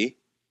to be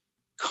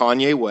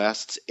Kanye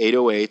West's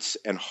 808s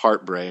and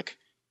Heartbreak,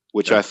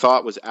 which I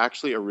thought was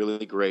actually a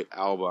really great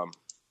album.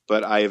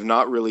 But I have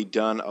not really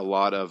done a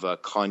lot of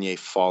Kanye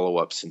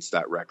follow-up since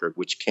that record,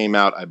 which came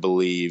out, I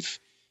believe,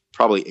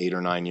 probably 8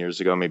 or 9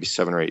 years ago, maybe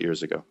 7 or 8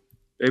 years ago.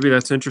 Maybe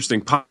that's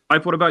interesting. Pipe,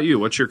 what about you?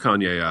 What's your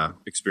Kanye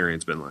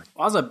experience been like?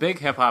 Well, I was a big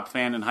hip hop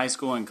fan in high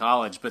school and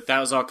college, but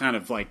that was all kind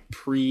of like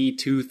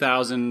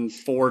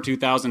pre-2004,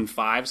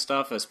 2005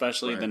 stuff,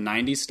 especially the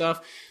 90s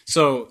stuff.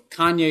 So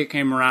Kanye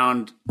came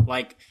around,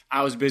 like,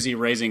 I was busy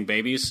raising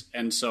babies,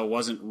 and so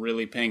wasn't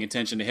really paying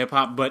attention to hip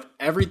hop. But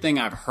everything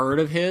I've heard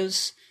of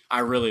his, I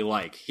really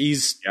like.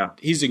 He's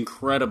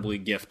incredibly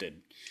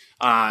gifted.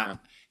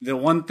 The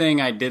one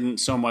thing I didn't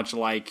so much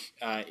like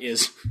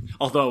is,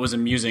 although it was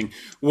amusing,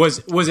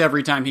 was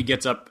every time he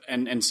gets up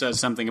and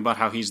says something about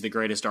how he's the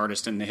greatest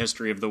artist in the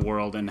history of the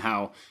world and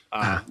how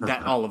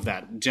that all of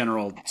that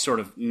general sort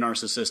of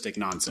narcissistic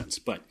nonsense.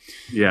 But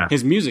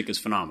his music is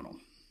phenomenal.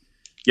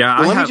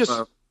 Yeah,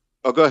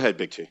 well, go ahead,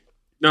 Big T.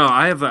 No,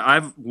 I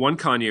have one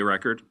Kanye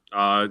record.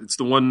 It's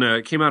the one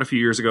that came out a few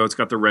years ago. It's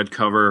got the red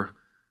cover.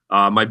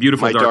 My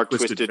Beautiful Dark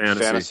Twisted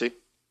Fantasy.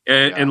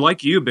 And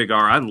like you, Big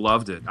R, I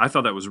loved it. I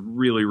thought that was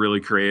really, really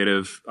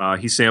creative.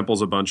 He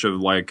samples a bunch of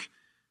like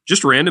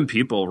just random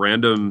people,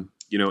 random,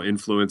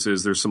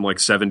 influences. There's some like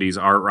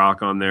 70s art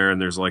rock on there,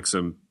 and there's like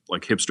some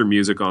like hipster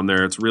music on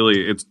there. It's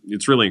really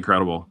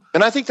incredible.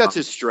 And I think that's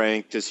his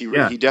strength, is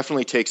he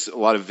definitely takes a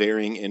lot of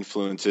varying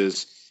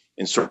influences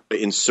and sort of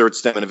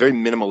inserts them in a very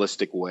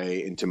minimalistic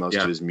way into most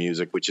of his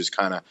music, which is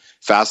kind of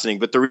fascinating.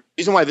 But the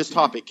reason why this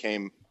topic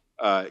came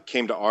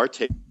to our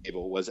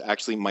table was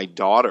actually my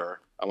daughter.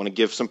 I want to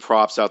give some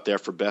props out there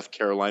for Beth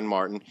Caroline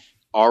Martin.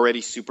 Already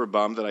super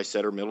bummed that I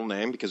said her middle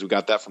name because we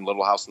got that from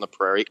Little House on the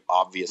Prairie,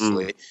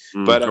 obviously.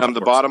 But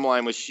the bottom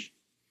line was she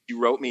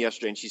wrote me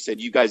yesterday and she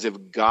said, "You guys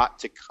have got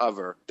to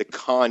cover the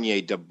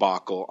Kanye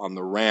debacle on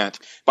the rant."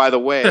 By the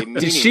way,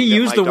 did she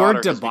use the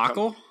word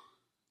debacle?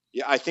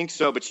 Yeah, I think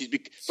so. But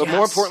but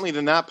more importantly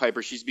than that,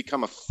 Piper, she's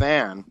become a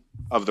fan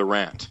of the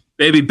rant.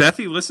 Baby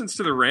Bethy listens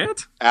to the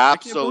rant?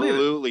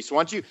 Absolutely. So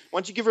why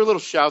don't you give her a little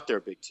shout there,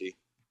 Big T?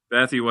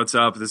 Bethy, what's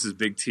up? This is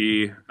Big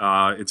T.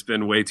 It's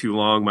been way too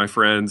long, my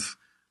friends.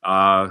 We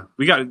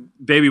got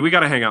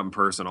to hang out in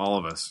person, all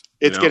of us.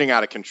 It's getting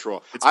out of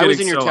control. I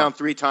was in your town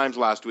 3 times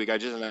last week. I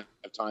just didn't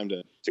have time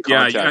to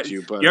contact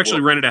you. But you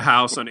actually rented a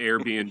house on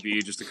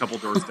Airbnb just a couple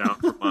doors down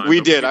from mine. We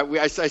did.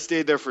 I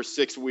stayed there for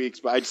 6 weeks,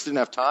 but I just didn't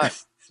have time.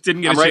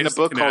 I'm writing a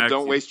book called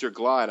 "Don't Waste Your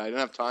Glide." I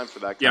didn't have time for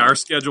that. Our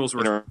schedules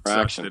were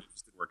such that it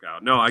just didn't work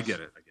out. No, I get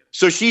it.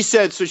 So she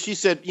said,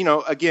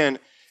 again,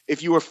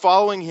 if you were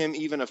following him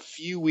even a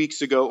few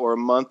weeks ago or a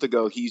month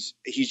ago, he's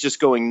just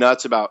going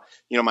nuts about,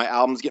 my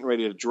album's getting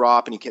ready to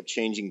drop, and he kept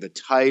changing the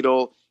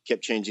title,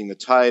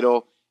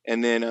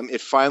 and then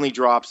it finally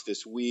drops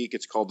this week.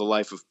 It's called The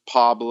Life of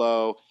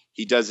Pablo.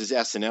 He does his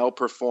SNL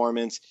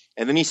performance,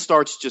 and then he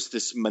starts just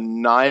this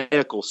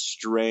maniacal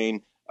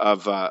strain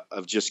of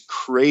just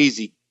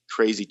crazy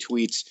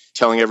tweets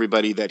telling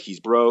everybody that he's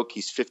broke,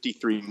 he's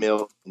 $53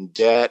 million in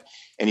debt,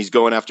 and he's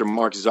going after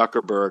Mark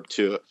Zuckerberg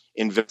to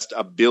invest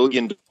 $1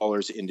 billion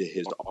into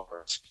his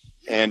art.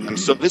 And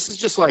so this is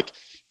just like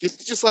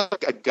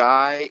a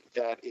guy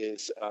that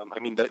is,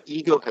 the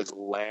ego has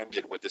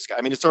landed with this guy.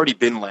 I mean, it's already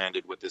been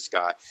landed with this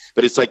guy,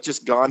 but it's like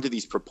just gone to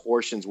these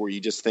proportions where you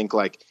just think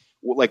like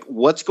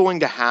what's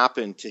going to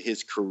happen to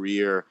his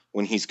career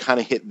when he's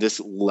kind of hit this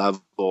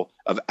level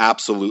of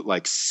absolute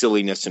like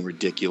silliness and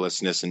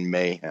ridiculousness and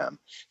mayhem.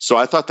 So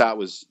I thought that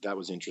was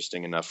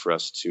interesting enough for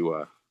us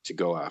to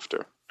go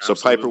after.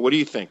 Absolutely. So Piper, what do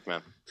you think,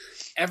 man?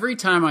 Every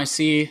time I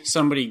see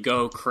somebody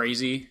go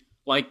crazy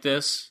like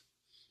this,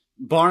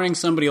 barring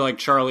somebody like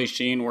Charlie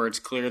Sheen, where it's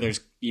clear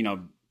there's,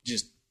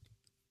 just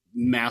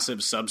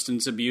massive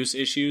substance abuse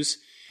issues,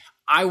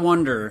 I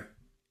wonder,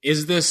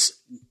 is this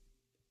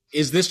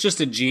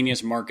just a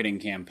genius marketing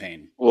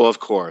campaign? Well, of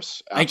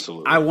course.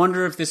 Absolutely. I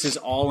wonder if this is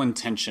all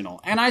intentional.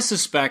 And I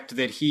suspect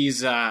that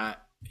he's, I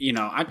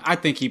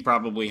think he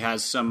probably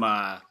has some,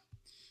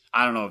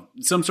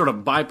 some sort of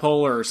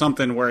bipolar or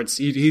something where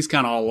he's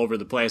kind of all over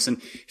the place.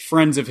 And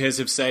friends of his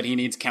have said he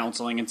needs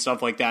counseling and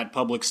stuff like that,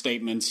 public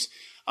statements.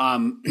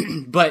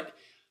 But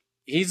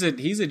he's a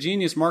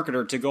genius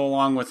marketer to go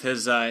along with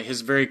his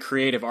very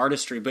creative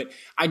artistry. But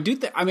I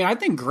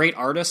think great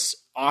artists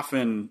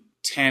often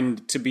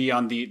tend to be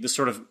on the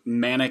sort of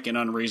manic and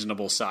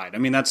unreasonable side. I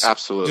mean, that's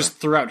absolutely just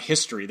throughout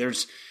history.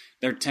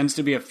 There tends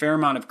to be a fair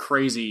amount of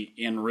crazy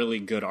in really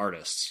good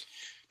artists.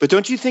 But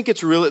don't you think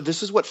it's really,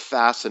 this is what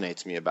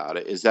fascinates me about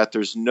it, is that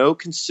there's no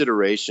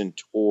consideration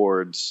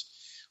towards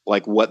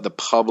like what the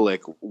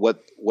public,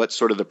 what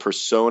sort of the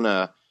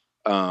persona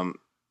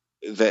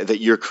that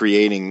you're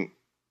creating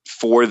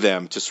for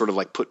them to sort of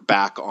like put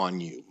back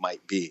on you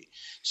might be.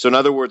 So in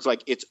other words,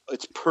 like it's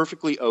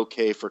perfectly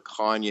okay for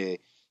Kanye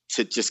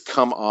to just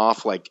come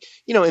off like,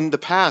 in the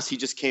past, he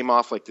just came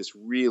off like this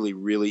really,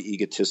 really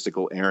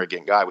egotistical,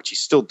 arrogant guy, which he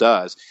still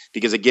does.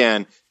 Because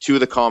again, two of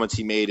the comments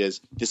he made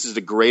is, this is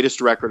the greatest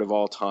record of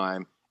all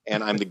time,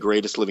 and I'm the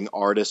greatest living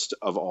artist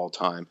of all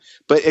time.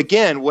 But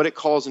again, what it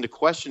calls into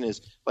question is,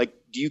 like,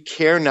 do you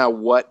care now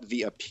what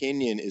the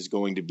opinion is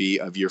going to be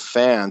of your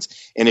fans?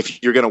 And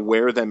if you're going to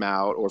wear them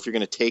out, or if you're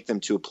going to take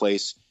them to a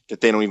place that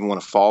they don't even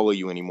want to follow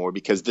you anymore,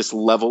 because this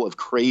level of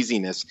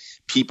craziness,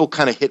 people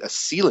kind of hit a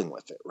ceiling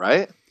with it,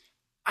 right?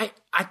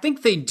 I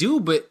think they do,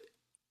 but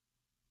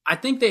I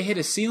think they hit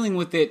a ceiling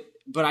with it,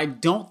 but I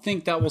don't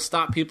think that will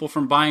stop people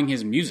from buying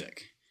his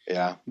music.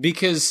 Yeah.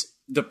 Because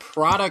the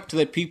product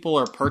that people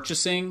are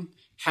purchasing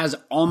has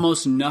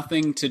almost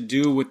nothing to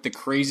do with the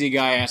crazy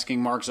guy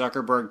asking Mark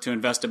Zuckerberg to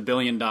invest $1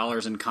 billion in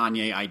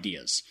Kanye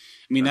ideas.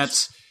 I mean,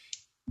 that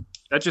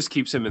just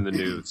keeps him in the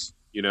news,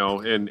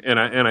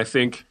 and I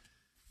think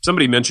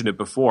somebody mentioned it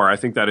before. I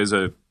think that is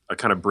a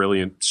kind of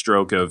brilliant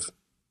stroke of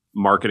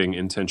marketing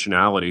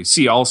intentionality.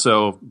 See,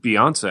 also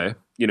Beyonce,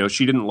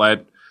 she didn't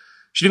let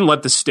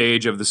the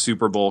stage of the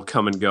Super Bowl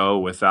come and go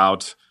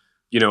without,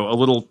 a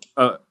little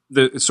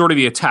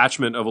the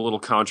attachment of a little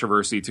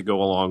controversy to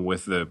go along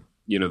with the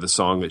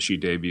song that she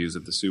debuts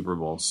at the Super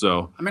Bowl.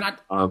 So I mean,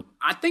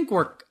 I think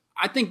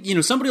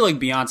somebody like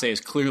Beyonce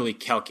is clearly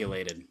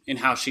calculated in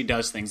how she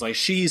does things. Like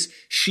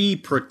she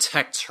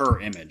protects her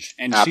image,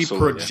 and Absolutely.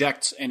 She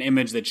projects an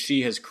image that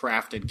she has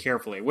crafted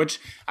carefully, which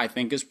I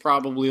think is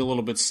probably a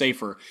little bit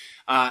safer.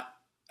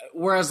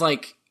 Whereas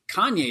like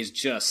Kanye's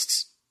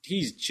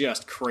he's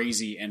just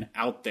crazy and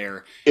out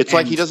there. It's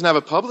like he doesn't have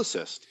a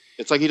publicist.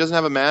 It's like he doesn't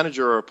have a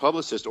manager or a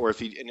publicist, or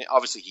and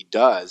obviously he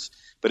does,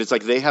 but it's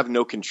like they have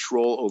no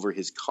control over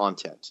his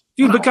content.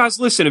 Dude, but guys,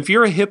 listen, if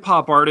you're a hip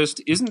hop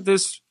artist, isn't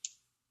this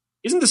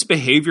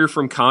behavior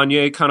from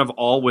Kanye kind of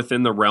all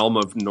within the realm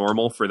of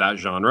normal for that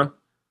genre?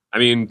 I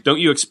mean, don't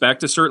you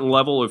expect a certain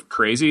level of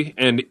crazy?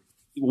 And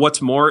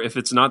what's more, if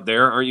it's not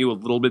there, aren't you a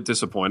little bit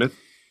disappointed?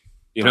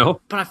 But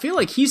I feel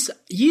like he's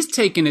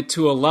taken it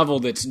to a level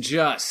that's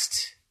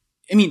just,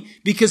 I mean,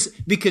 because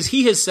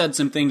he has said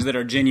some things that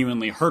are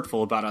genuinely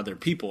hurtful about other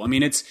people. I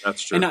mean,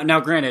 that's true. And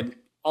now, granted,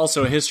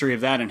 also a history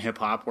of that in hip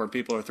hop where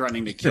people are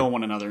threatening to kill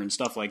one another and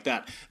stuff like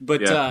that.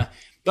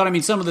 But I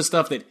mean, some of the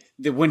stuff that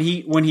when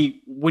he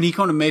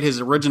kind of made his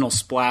original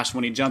splash,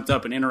 when he jumped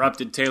up and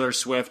interrupted Taylor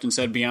Swift and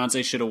said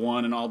Beyonce should have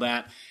won and all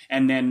that,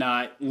 and then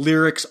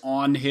lyrics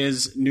on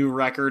his new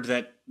record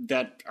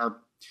that are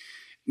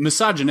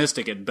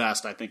misogynistic at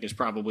best, I think is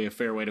probably a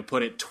fair way to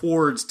put it,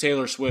 towards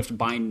Taylor Swift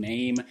by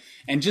name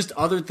and just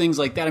other things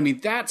like that. I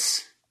mean,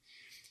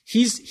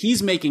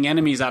 he's making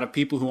enemies out of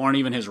people who aren't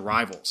even his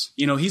rivals.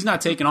 He's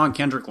not taking on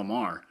Kendrick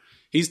Lamar.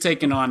 He's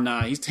taken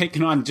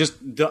on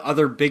just the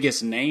other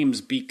biggest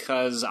names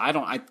because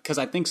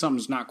I think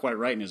something's not quite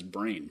right in his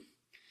brain.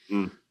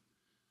 Mm.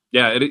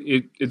 Yeah,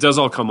 it does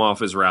all come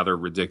off as rather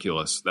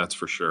ridiculous. That's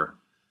for sure.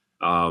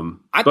 Now,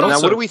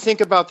 what do we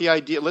think about the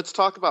idea? Let's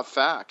talk about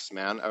facts,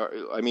 man.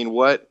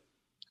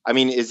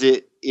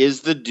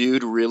 Is the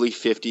dude really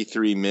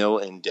 53 mil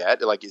in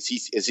debt? Like, is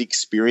he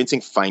experiencing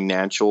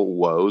financial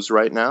woes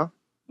right now?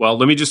 Well,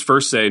 let me just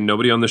first say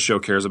nobody on this show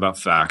cares about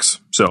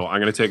facts. So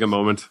I'm going to take a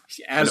moment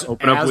as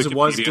open up as Wikipedia.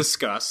 Was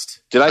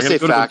discussed. Did I say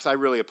facts? I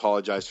really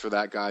apologize for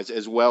that, guys,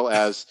 as well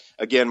as,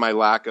 again, my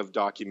lack of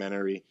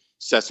documentary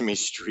Sesame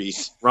Street.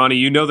 Ronnie,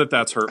 you know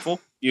that's hurtful.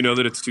 You know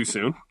that it's too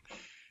soon.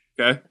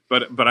 Okay?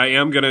 But I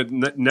am going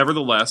to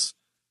nevertheless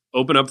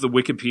open up the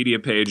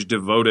Wikipedia page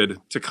devoted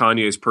to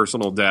Kanye's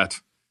personal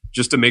debt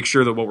just to make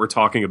sure that what we're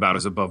talking about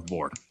is above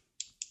board.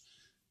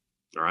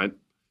 All right?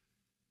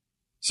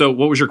 So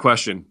what was your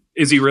question?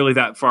 Is he really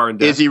that far in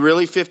debt? Is he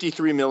really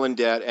 53 mil in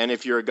debt? And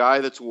if you're a guy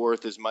that's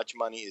worth as much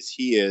money as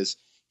he is,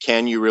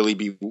 can you really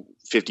be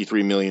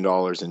 $53 million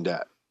in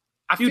debt?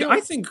 I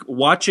think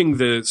watching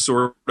the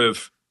sort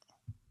of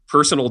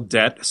personal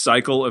debt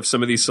cycle of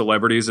some of these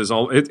celebrities is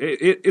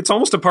it's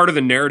almost a part of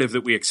the narrative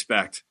that we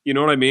expect. You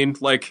know what I mean?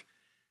 Like,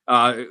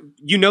 that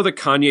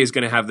Kanye is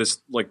going to have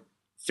this like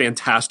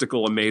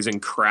fantastical, amazing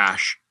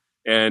crash.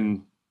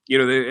 And,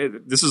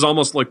 this is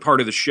almost like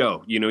part of the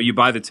show. You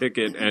buy the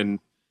ticket and,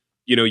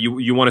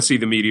 you want to see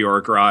the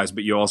meteoric rise,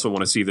 but you also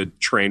want to see the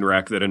train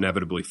wreck that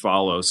inevitably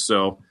follows.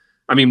 So,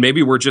 I mean,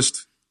 maybe we're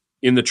just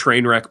in the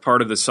train wreck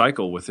part of the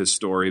cycle with his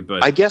story,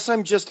 but I guess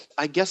I'm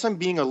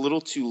being a little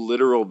too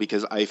literal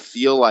because I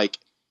feel like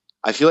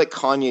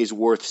Kanye's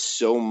worth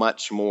so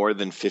much more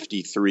than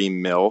 53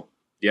 mil.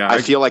 Yeah.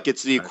 I feel like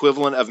it's the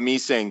equivalent of me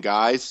saying,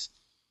 guys,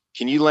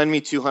 can you lend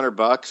me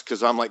 $200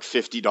 because I'm like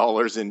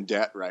 $50 in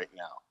debt right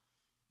now?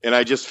 And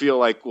I just feel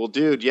like, well,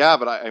 dude, yeah,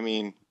 but I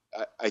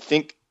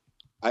think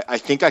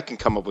I can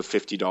come up with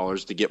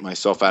 $50 to get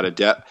myself out of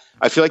debt.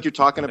 I feel like you're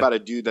talking about a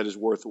dude that is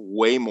worth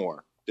way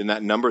more than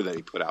that number that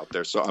he put out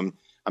there. So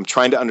I'm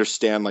trying to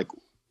understand like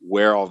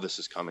where all this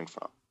is coming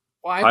from.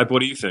 Well, Hype, what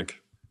do you think?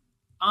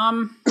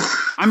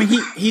 I mean,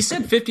 he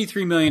said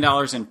 $53 million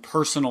in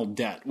personal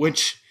debt,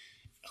 which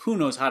who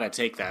knows how to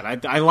take that.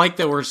 I like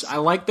that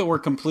we're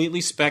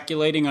completely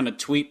speculating on a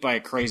tweet by a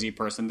crazy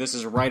person. This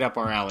is right up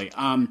our alley.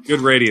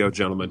 Good radio,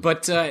 gentlemen.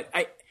 But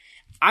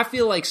I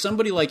feel like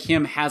somebody like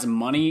him has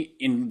money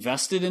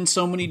invested in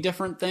so many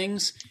different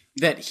things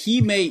that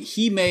he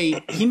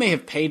may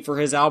have paid for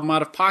his album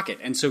out of pocket,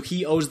 and so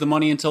he owes the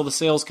money until the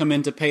sales come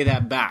in to pay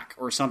that back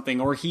or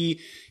something. Or he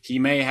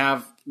may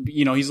have,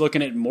 he's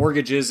looking at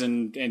mortgages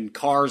and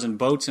cars and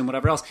boats and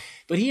whatever else.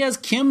 But he has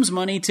Kim's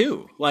money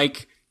too.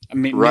 Like, I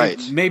mean, right.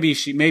 maybe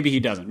he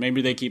doesn't.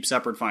 Maybe they keep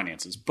separate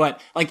finances. But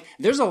like,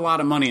 there's a lot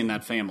of money in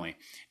that family,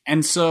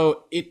 and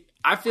so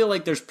I feel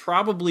like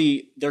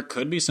there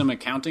could be some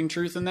accounting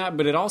truth in that,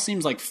 but it all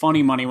seems like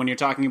funny money when you're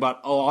talking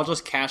about, I'll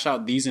just cash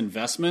out these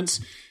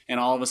investments and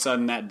all of a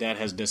sudden that debt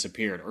has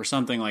disappeared or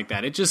something like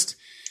that. It just,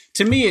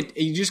 to me,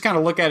 you just kind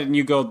of look at it and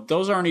you go,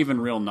 those aren't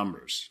even real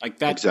numbers. Like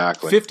that,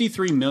 exactly.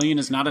 53 million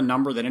is not a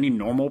number that any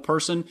normal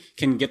person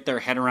can get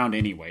their head around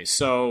anyway.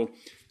 So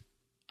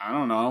I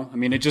don't know. I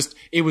mean,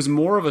 it was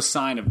more of a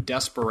sign of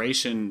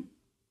desperation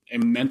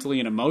mentally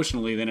and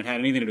emotionally than it had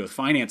anything to do with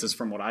finances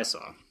from what I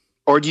saw.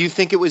 Or do you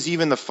think it was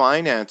even the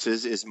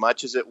finances as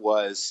much as it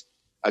was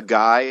a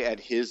guy at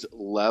his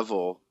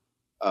level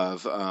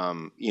of,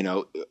 of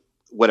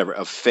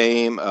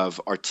fame,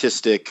 of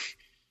artistic,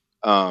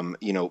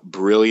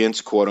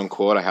 brilliance, quote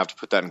unquote? I have to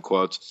put that in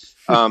quotes.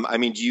 I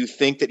mean, do you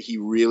think that he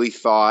really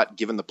thought,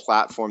 given the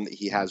platform that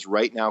he has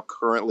right now,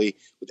 currently,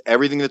 with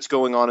everything that's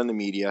going on in the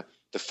media,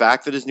 the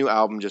fact that his new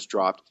album just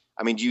dropped,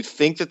 I mean, do you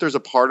think that there's a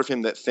part of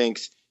him that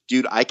thinks,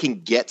 dude, I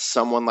can get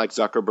someone like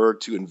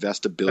Zuckerberg to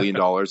invest $1 billion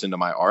into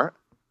my art?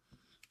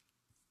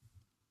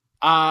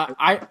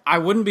 I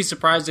wouldn't be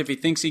surprised if he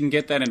thinks he can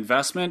get that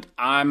investment.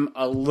 I'm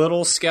a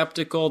little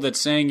skeptical that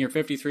saying your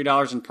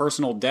 $53 in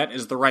personal debt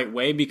is the right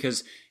way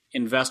because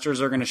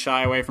investors are going to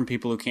shy away from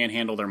people who can't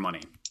handle their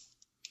money.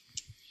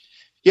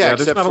 Yeah,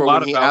 except for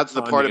when he adds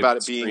the part about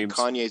it being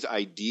Kanye's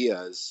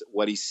ideas,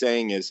 what he's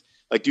saying is,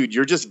 like, dude,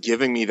 you're just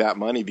giving me that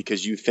money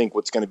because you think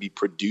what's going to be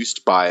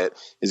produced by it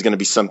is going to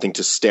be something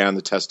to stand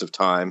the test of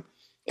time.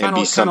 Kind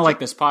of like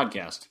this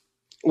podcast.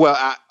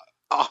 Well,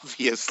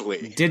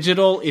 obviously.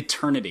 Digital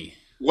eternity.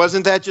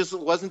 Wasn't that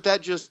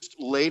just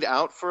laid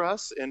out for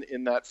us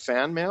in that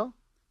fan mail?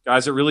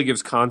 Guys, it really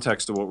gives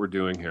context to what we're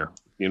doing here,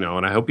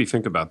 and I hope you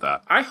think about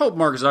that. I hope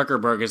Mark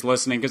Zuckerberg is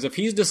listening, because if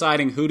he's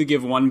deciding who to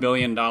give $1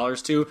 billion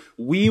to,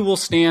 we will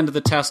stand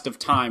the test of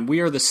time. We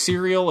are the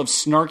cereal of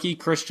snarky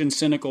Christian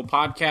cynical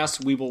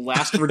podcasts. We will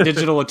last for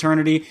digital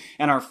eternity,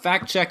 and our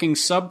fact-checking,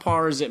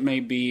 subpar as it may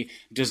be,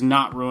 does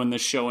not ruin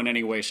this show in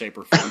any way, shape,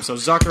 or form. So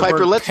Zuckerberg,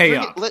 Piper, pay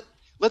up.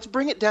 Let's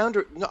bring it down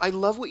to. No, I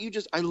love where you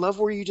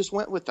just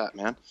went with that,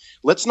 man.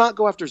 Let's not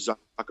go after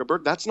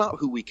Zuckerberg. That's not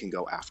who we can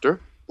go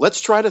after. Let's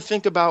try to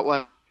think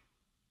about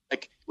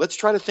let's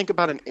try to think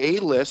about an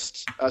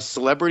A-list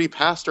celebrity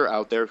pastor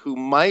out there who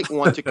might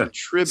want to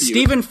contribute.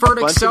 Stephen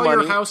Furtick, sell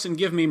your house and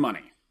give me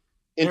money.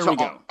 Into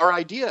our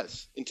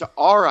ideas. Into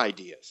our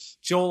ideas.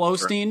 Joel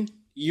Osteen,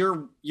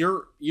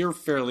 you're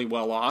fairly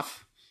well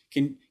off.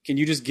 Can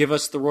you just give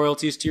us the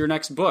royalties to your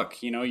next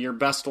book? Your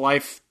best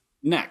life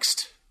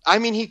next. I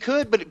mean, he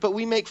could, but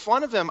we make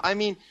fun of him. I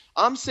mean,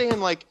 I'm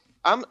saying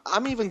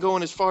I'm even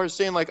going as far as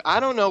saying I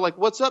don't know,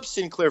 what's up,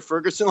 Sinclair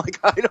Ferguson?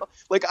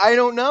 I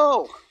don't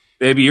know.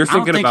 Baby, you're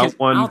thinking about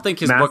one. I don't think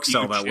his Matthew books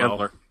sell that Chandler.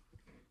 well.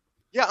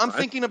 Yeah, I'm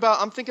thinking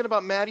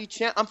about Maddie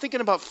Chan. I'm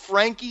thinking about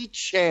Frankie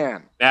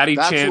Chan. Maddie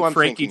Chan,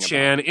 Frankie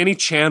Chan, any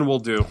Chan will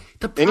do.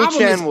 Any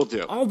Chan will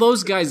do. All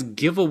those guys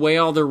give away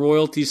all their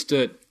royalties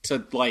to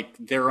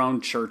their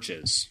own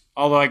churches.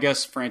 Although I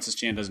guess Francis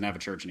Chan doesn't have a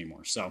church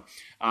anymore. So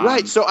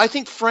right. So I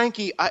think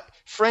Frankie,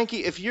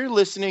 if you're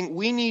listening,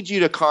 we need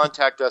you to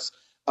contact us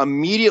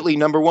immediately.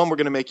 Number one, we're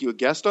going to make you a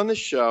guest on this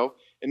show,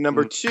 and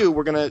number two,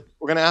 we're gonna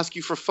ask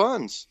you for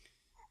funds.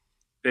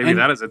 Baby,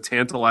 that is a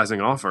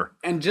tantalizing offer.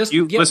 And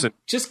listen.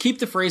 Just keep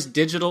the phrase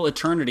digital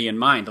eternity in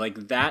mind.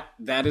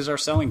 That is our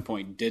selling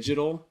point.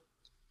 Digital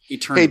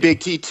eternity. Hey, Big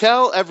T,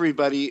 tell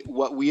everybody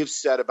what we have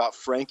said about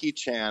Frankie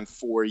Chan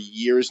for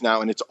years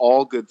now, and it's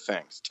all good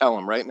things. Tell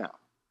them right now.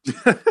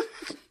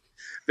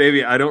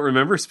 Baby, I don't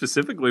remember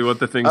specifically what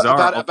the things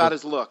are. About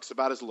his looks.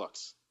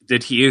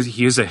 He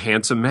is a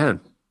handsome man.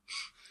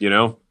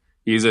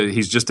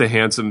 He's just a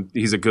handsome,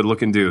 he's a good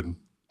looking dude.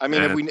 I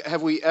mean,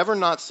 have we ever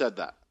not said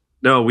that?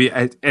 No,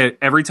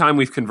 every time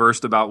we've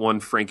conversed about one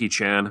Frankie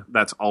Chan,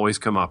 that's always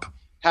come up.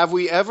 Have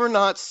we ever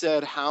not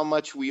said how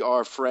much we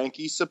are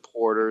Frankie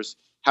supporters?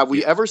 Have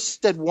we ever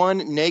said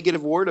one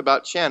negative word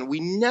about Chan?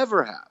 We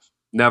never have.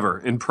 Never,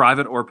 in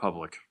private or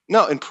public.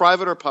 No, in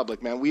private or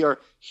public, man. We are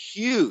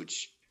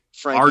huge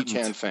Frankie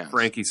Chan fans.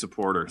 Frankie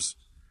supporters.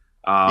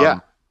 Yeah.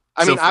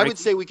 I would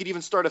say we could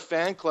even start a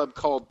fan club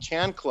called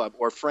Chan Club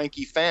or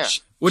Frankie Fan.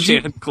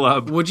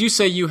 Club. Would you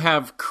say you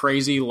have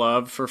crazy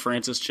love for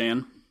Francis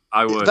Chan?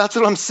 I would. That's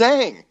what I'm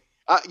saying.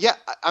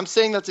 I'm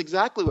saying that's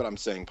exactly what I'm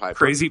saying, Piper.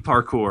 Crazy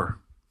parkour.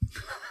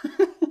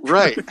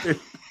 Right.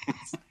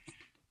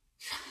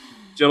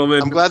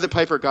 Gentlemen, I'm glad that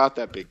Piper got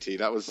that, Big T.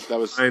 That was.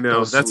 I know, that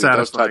was that's sweet.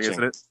 satisfying, That was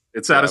isn't it?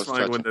 It's Yeah,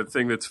 satisfying when the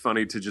thing that's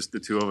funny to just the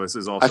two of us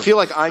is also. I feel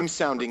like I'm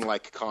sounding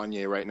like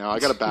Kanye right now. I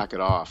got to back it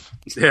off.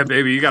 Yeah,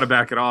 baby, you got to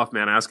back it off,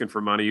 man. Asking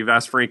for money. You've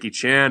asked Frankie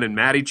Chan and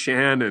Maddie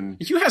Chan, and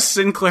You asked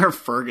Sinclair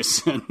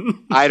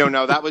Ferguson. I don't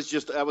know. That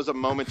was a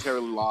momentary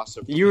loss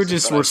of. You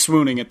were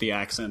swooning at the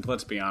accent.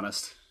 Let's be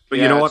honest. But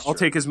Yeah, you know what? that's I'll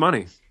true. take his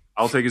money.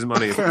 I'll take his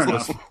money. If Fair he's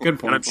enough. listening. Good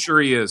point. And I'm sure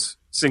he is.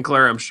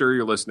 Sinclair, I'm sure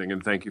you're listening,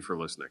 and thank you for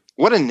listening.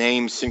 What a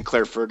name,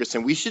 Sinclair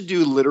Ferguson. We should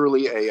do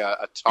literally a We should do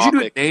a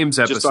topic names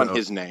just on episode.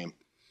 his name.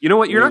 You know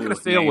what? You're not Ooh, going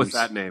to fail with names.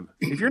 that name.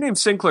 If your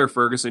name's Sinclair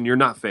Ferguson, you're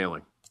not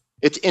failing.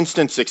 It's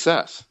instant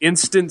success.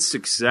 Instant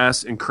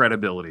success and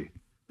credibility.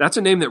 That's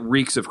a name that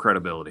reeks of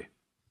credibility.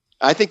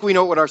 I think we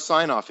know what our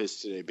sign-off is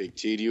today, Big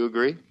T. Do you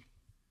agree?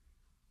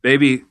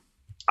 Baby,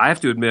 I have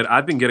to admit,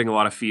 I've been getting a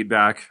lot of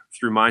feedback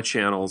through my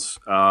channels.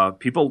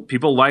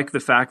 People like the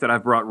fact that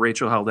I've brought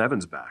Rachel Held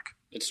Evans back.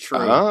 It's true.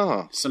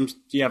 Oh.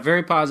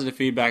 Very positive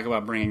feedback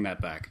about bringing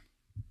that back.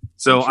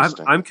 So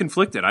Interesting. I'm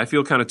conflicted. I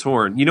feel kind of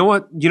torn. You know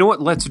what?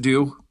 Let's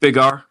do, Big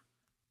R.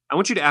 I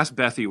want you to ask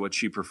Bethy what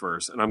she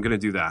prefers, and I'm going to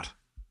do that.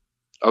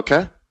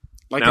 Okay.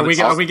 Like, Now are we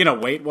that's- going to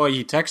wait while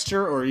you text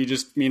her, or you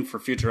just mean for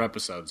future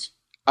episodes?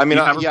 I mean,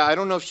 You have I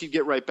don't know if she'd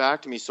get right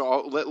back to me,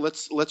 so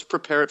let's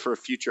prepare it for a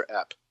future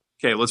ep.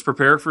 Okay, let's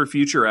prepare for a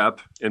future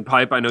ep. And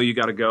Pipe, I know you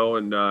got to go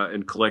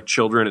and collect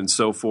children and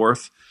so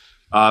forth.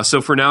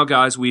 So for now,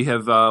 guys, we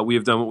have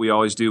done what we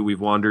always do. We've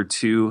wandered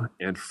to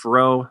and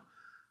fro.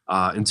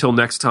 Until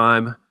next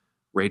time,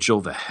 Rachel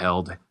the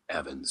Held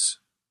Evans.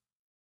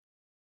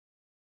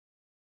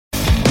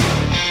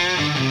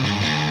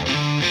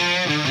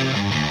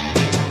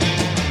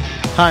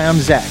 Hi, I'm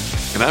Zach,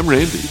 And I'm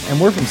Randy. and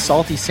we're from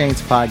Salty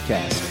Saints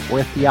Podcast.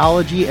 We're a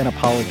theology and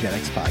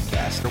apologetics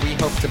podcast. We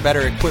hope to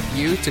better equip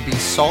you to be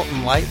salt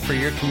and light for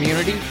your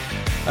community.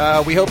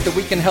 We hope that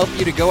we can help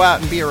you to go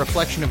out and be a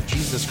reflection of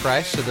Jesus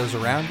Christ to those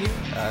around you,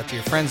 to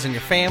your friends and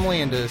your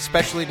family, and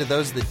especially to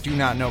those that do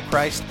not know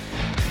Christ.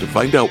 To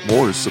find out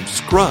more,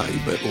 subscribe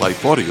at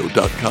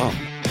lifeaudio.com.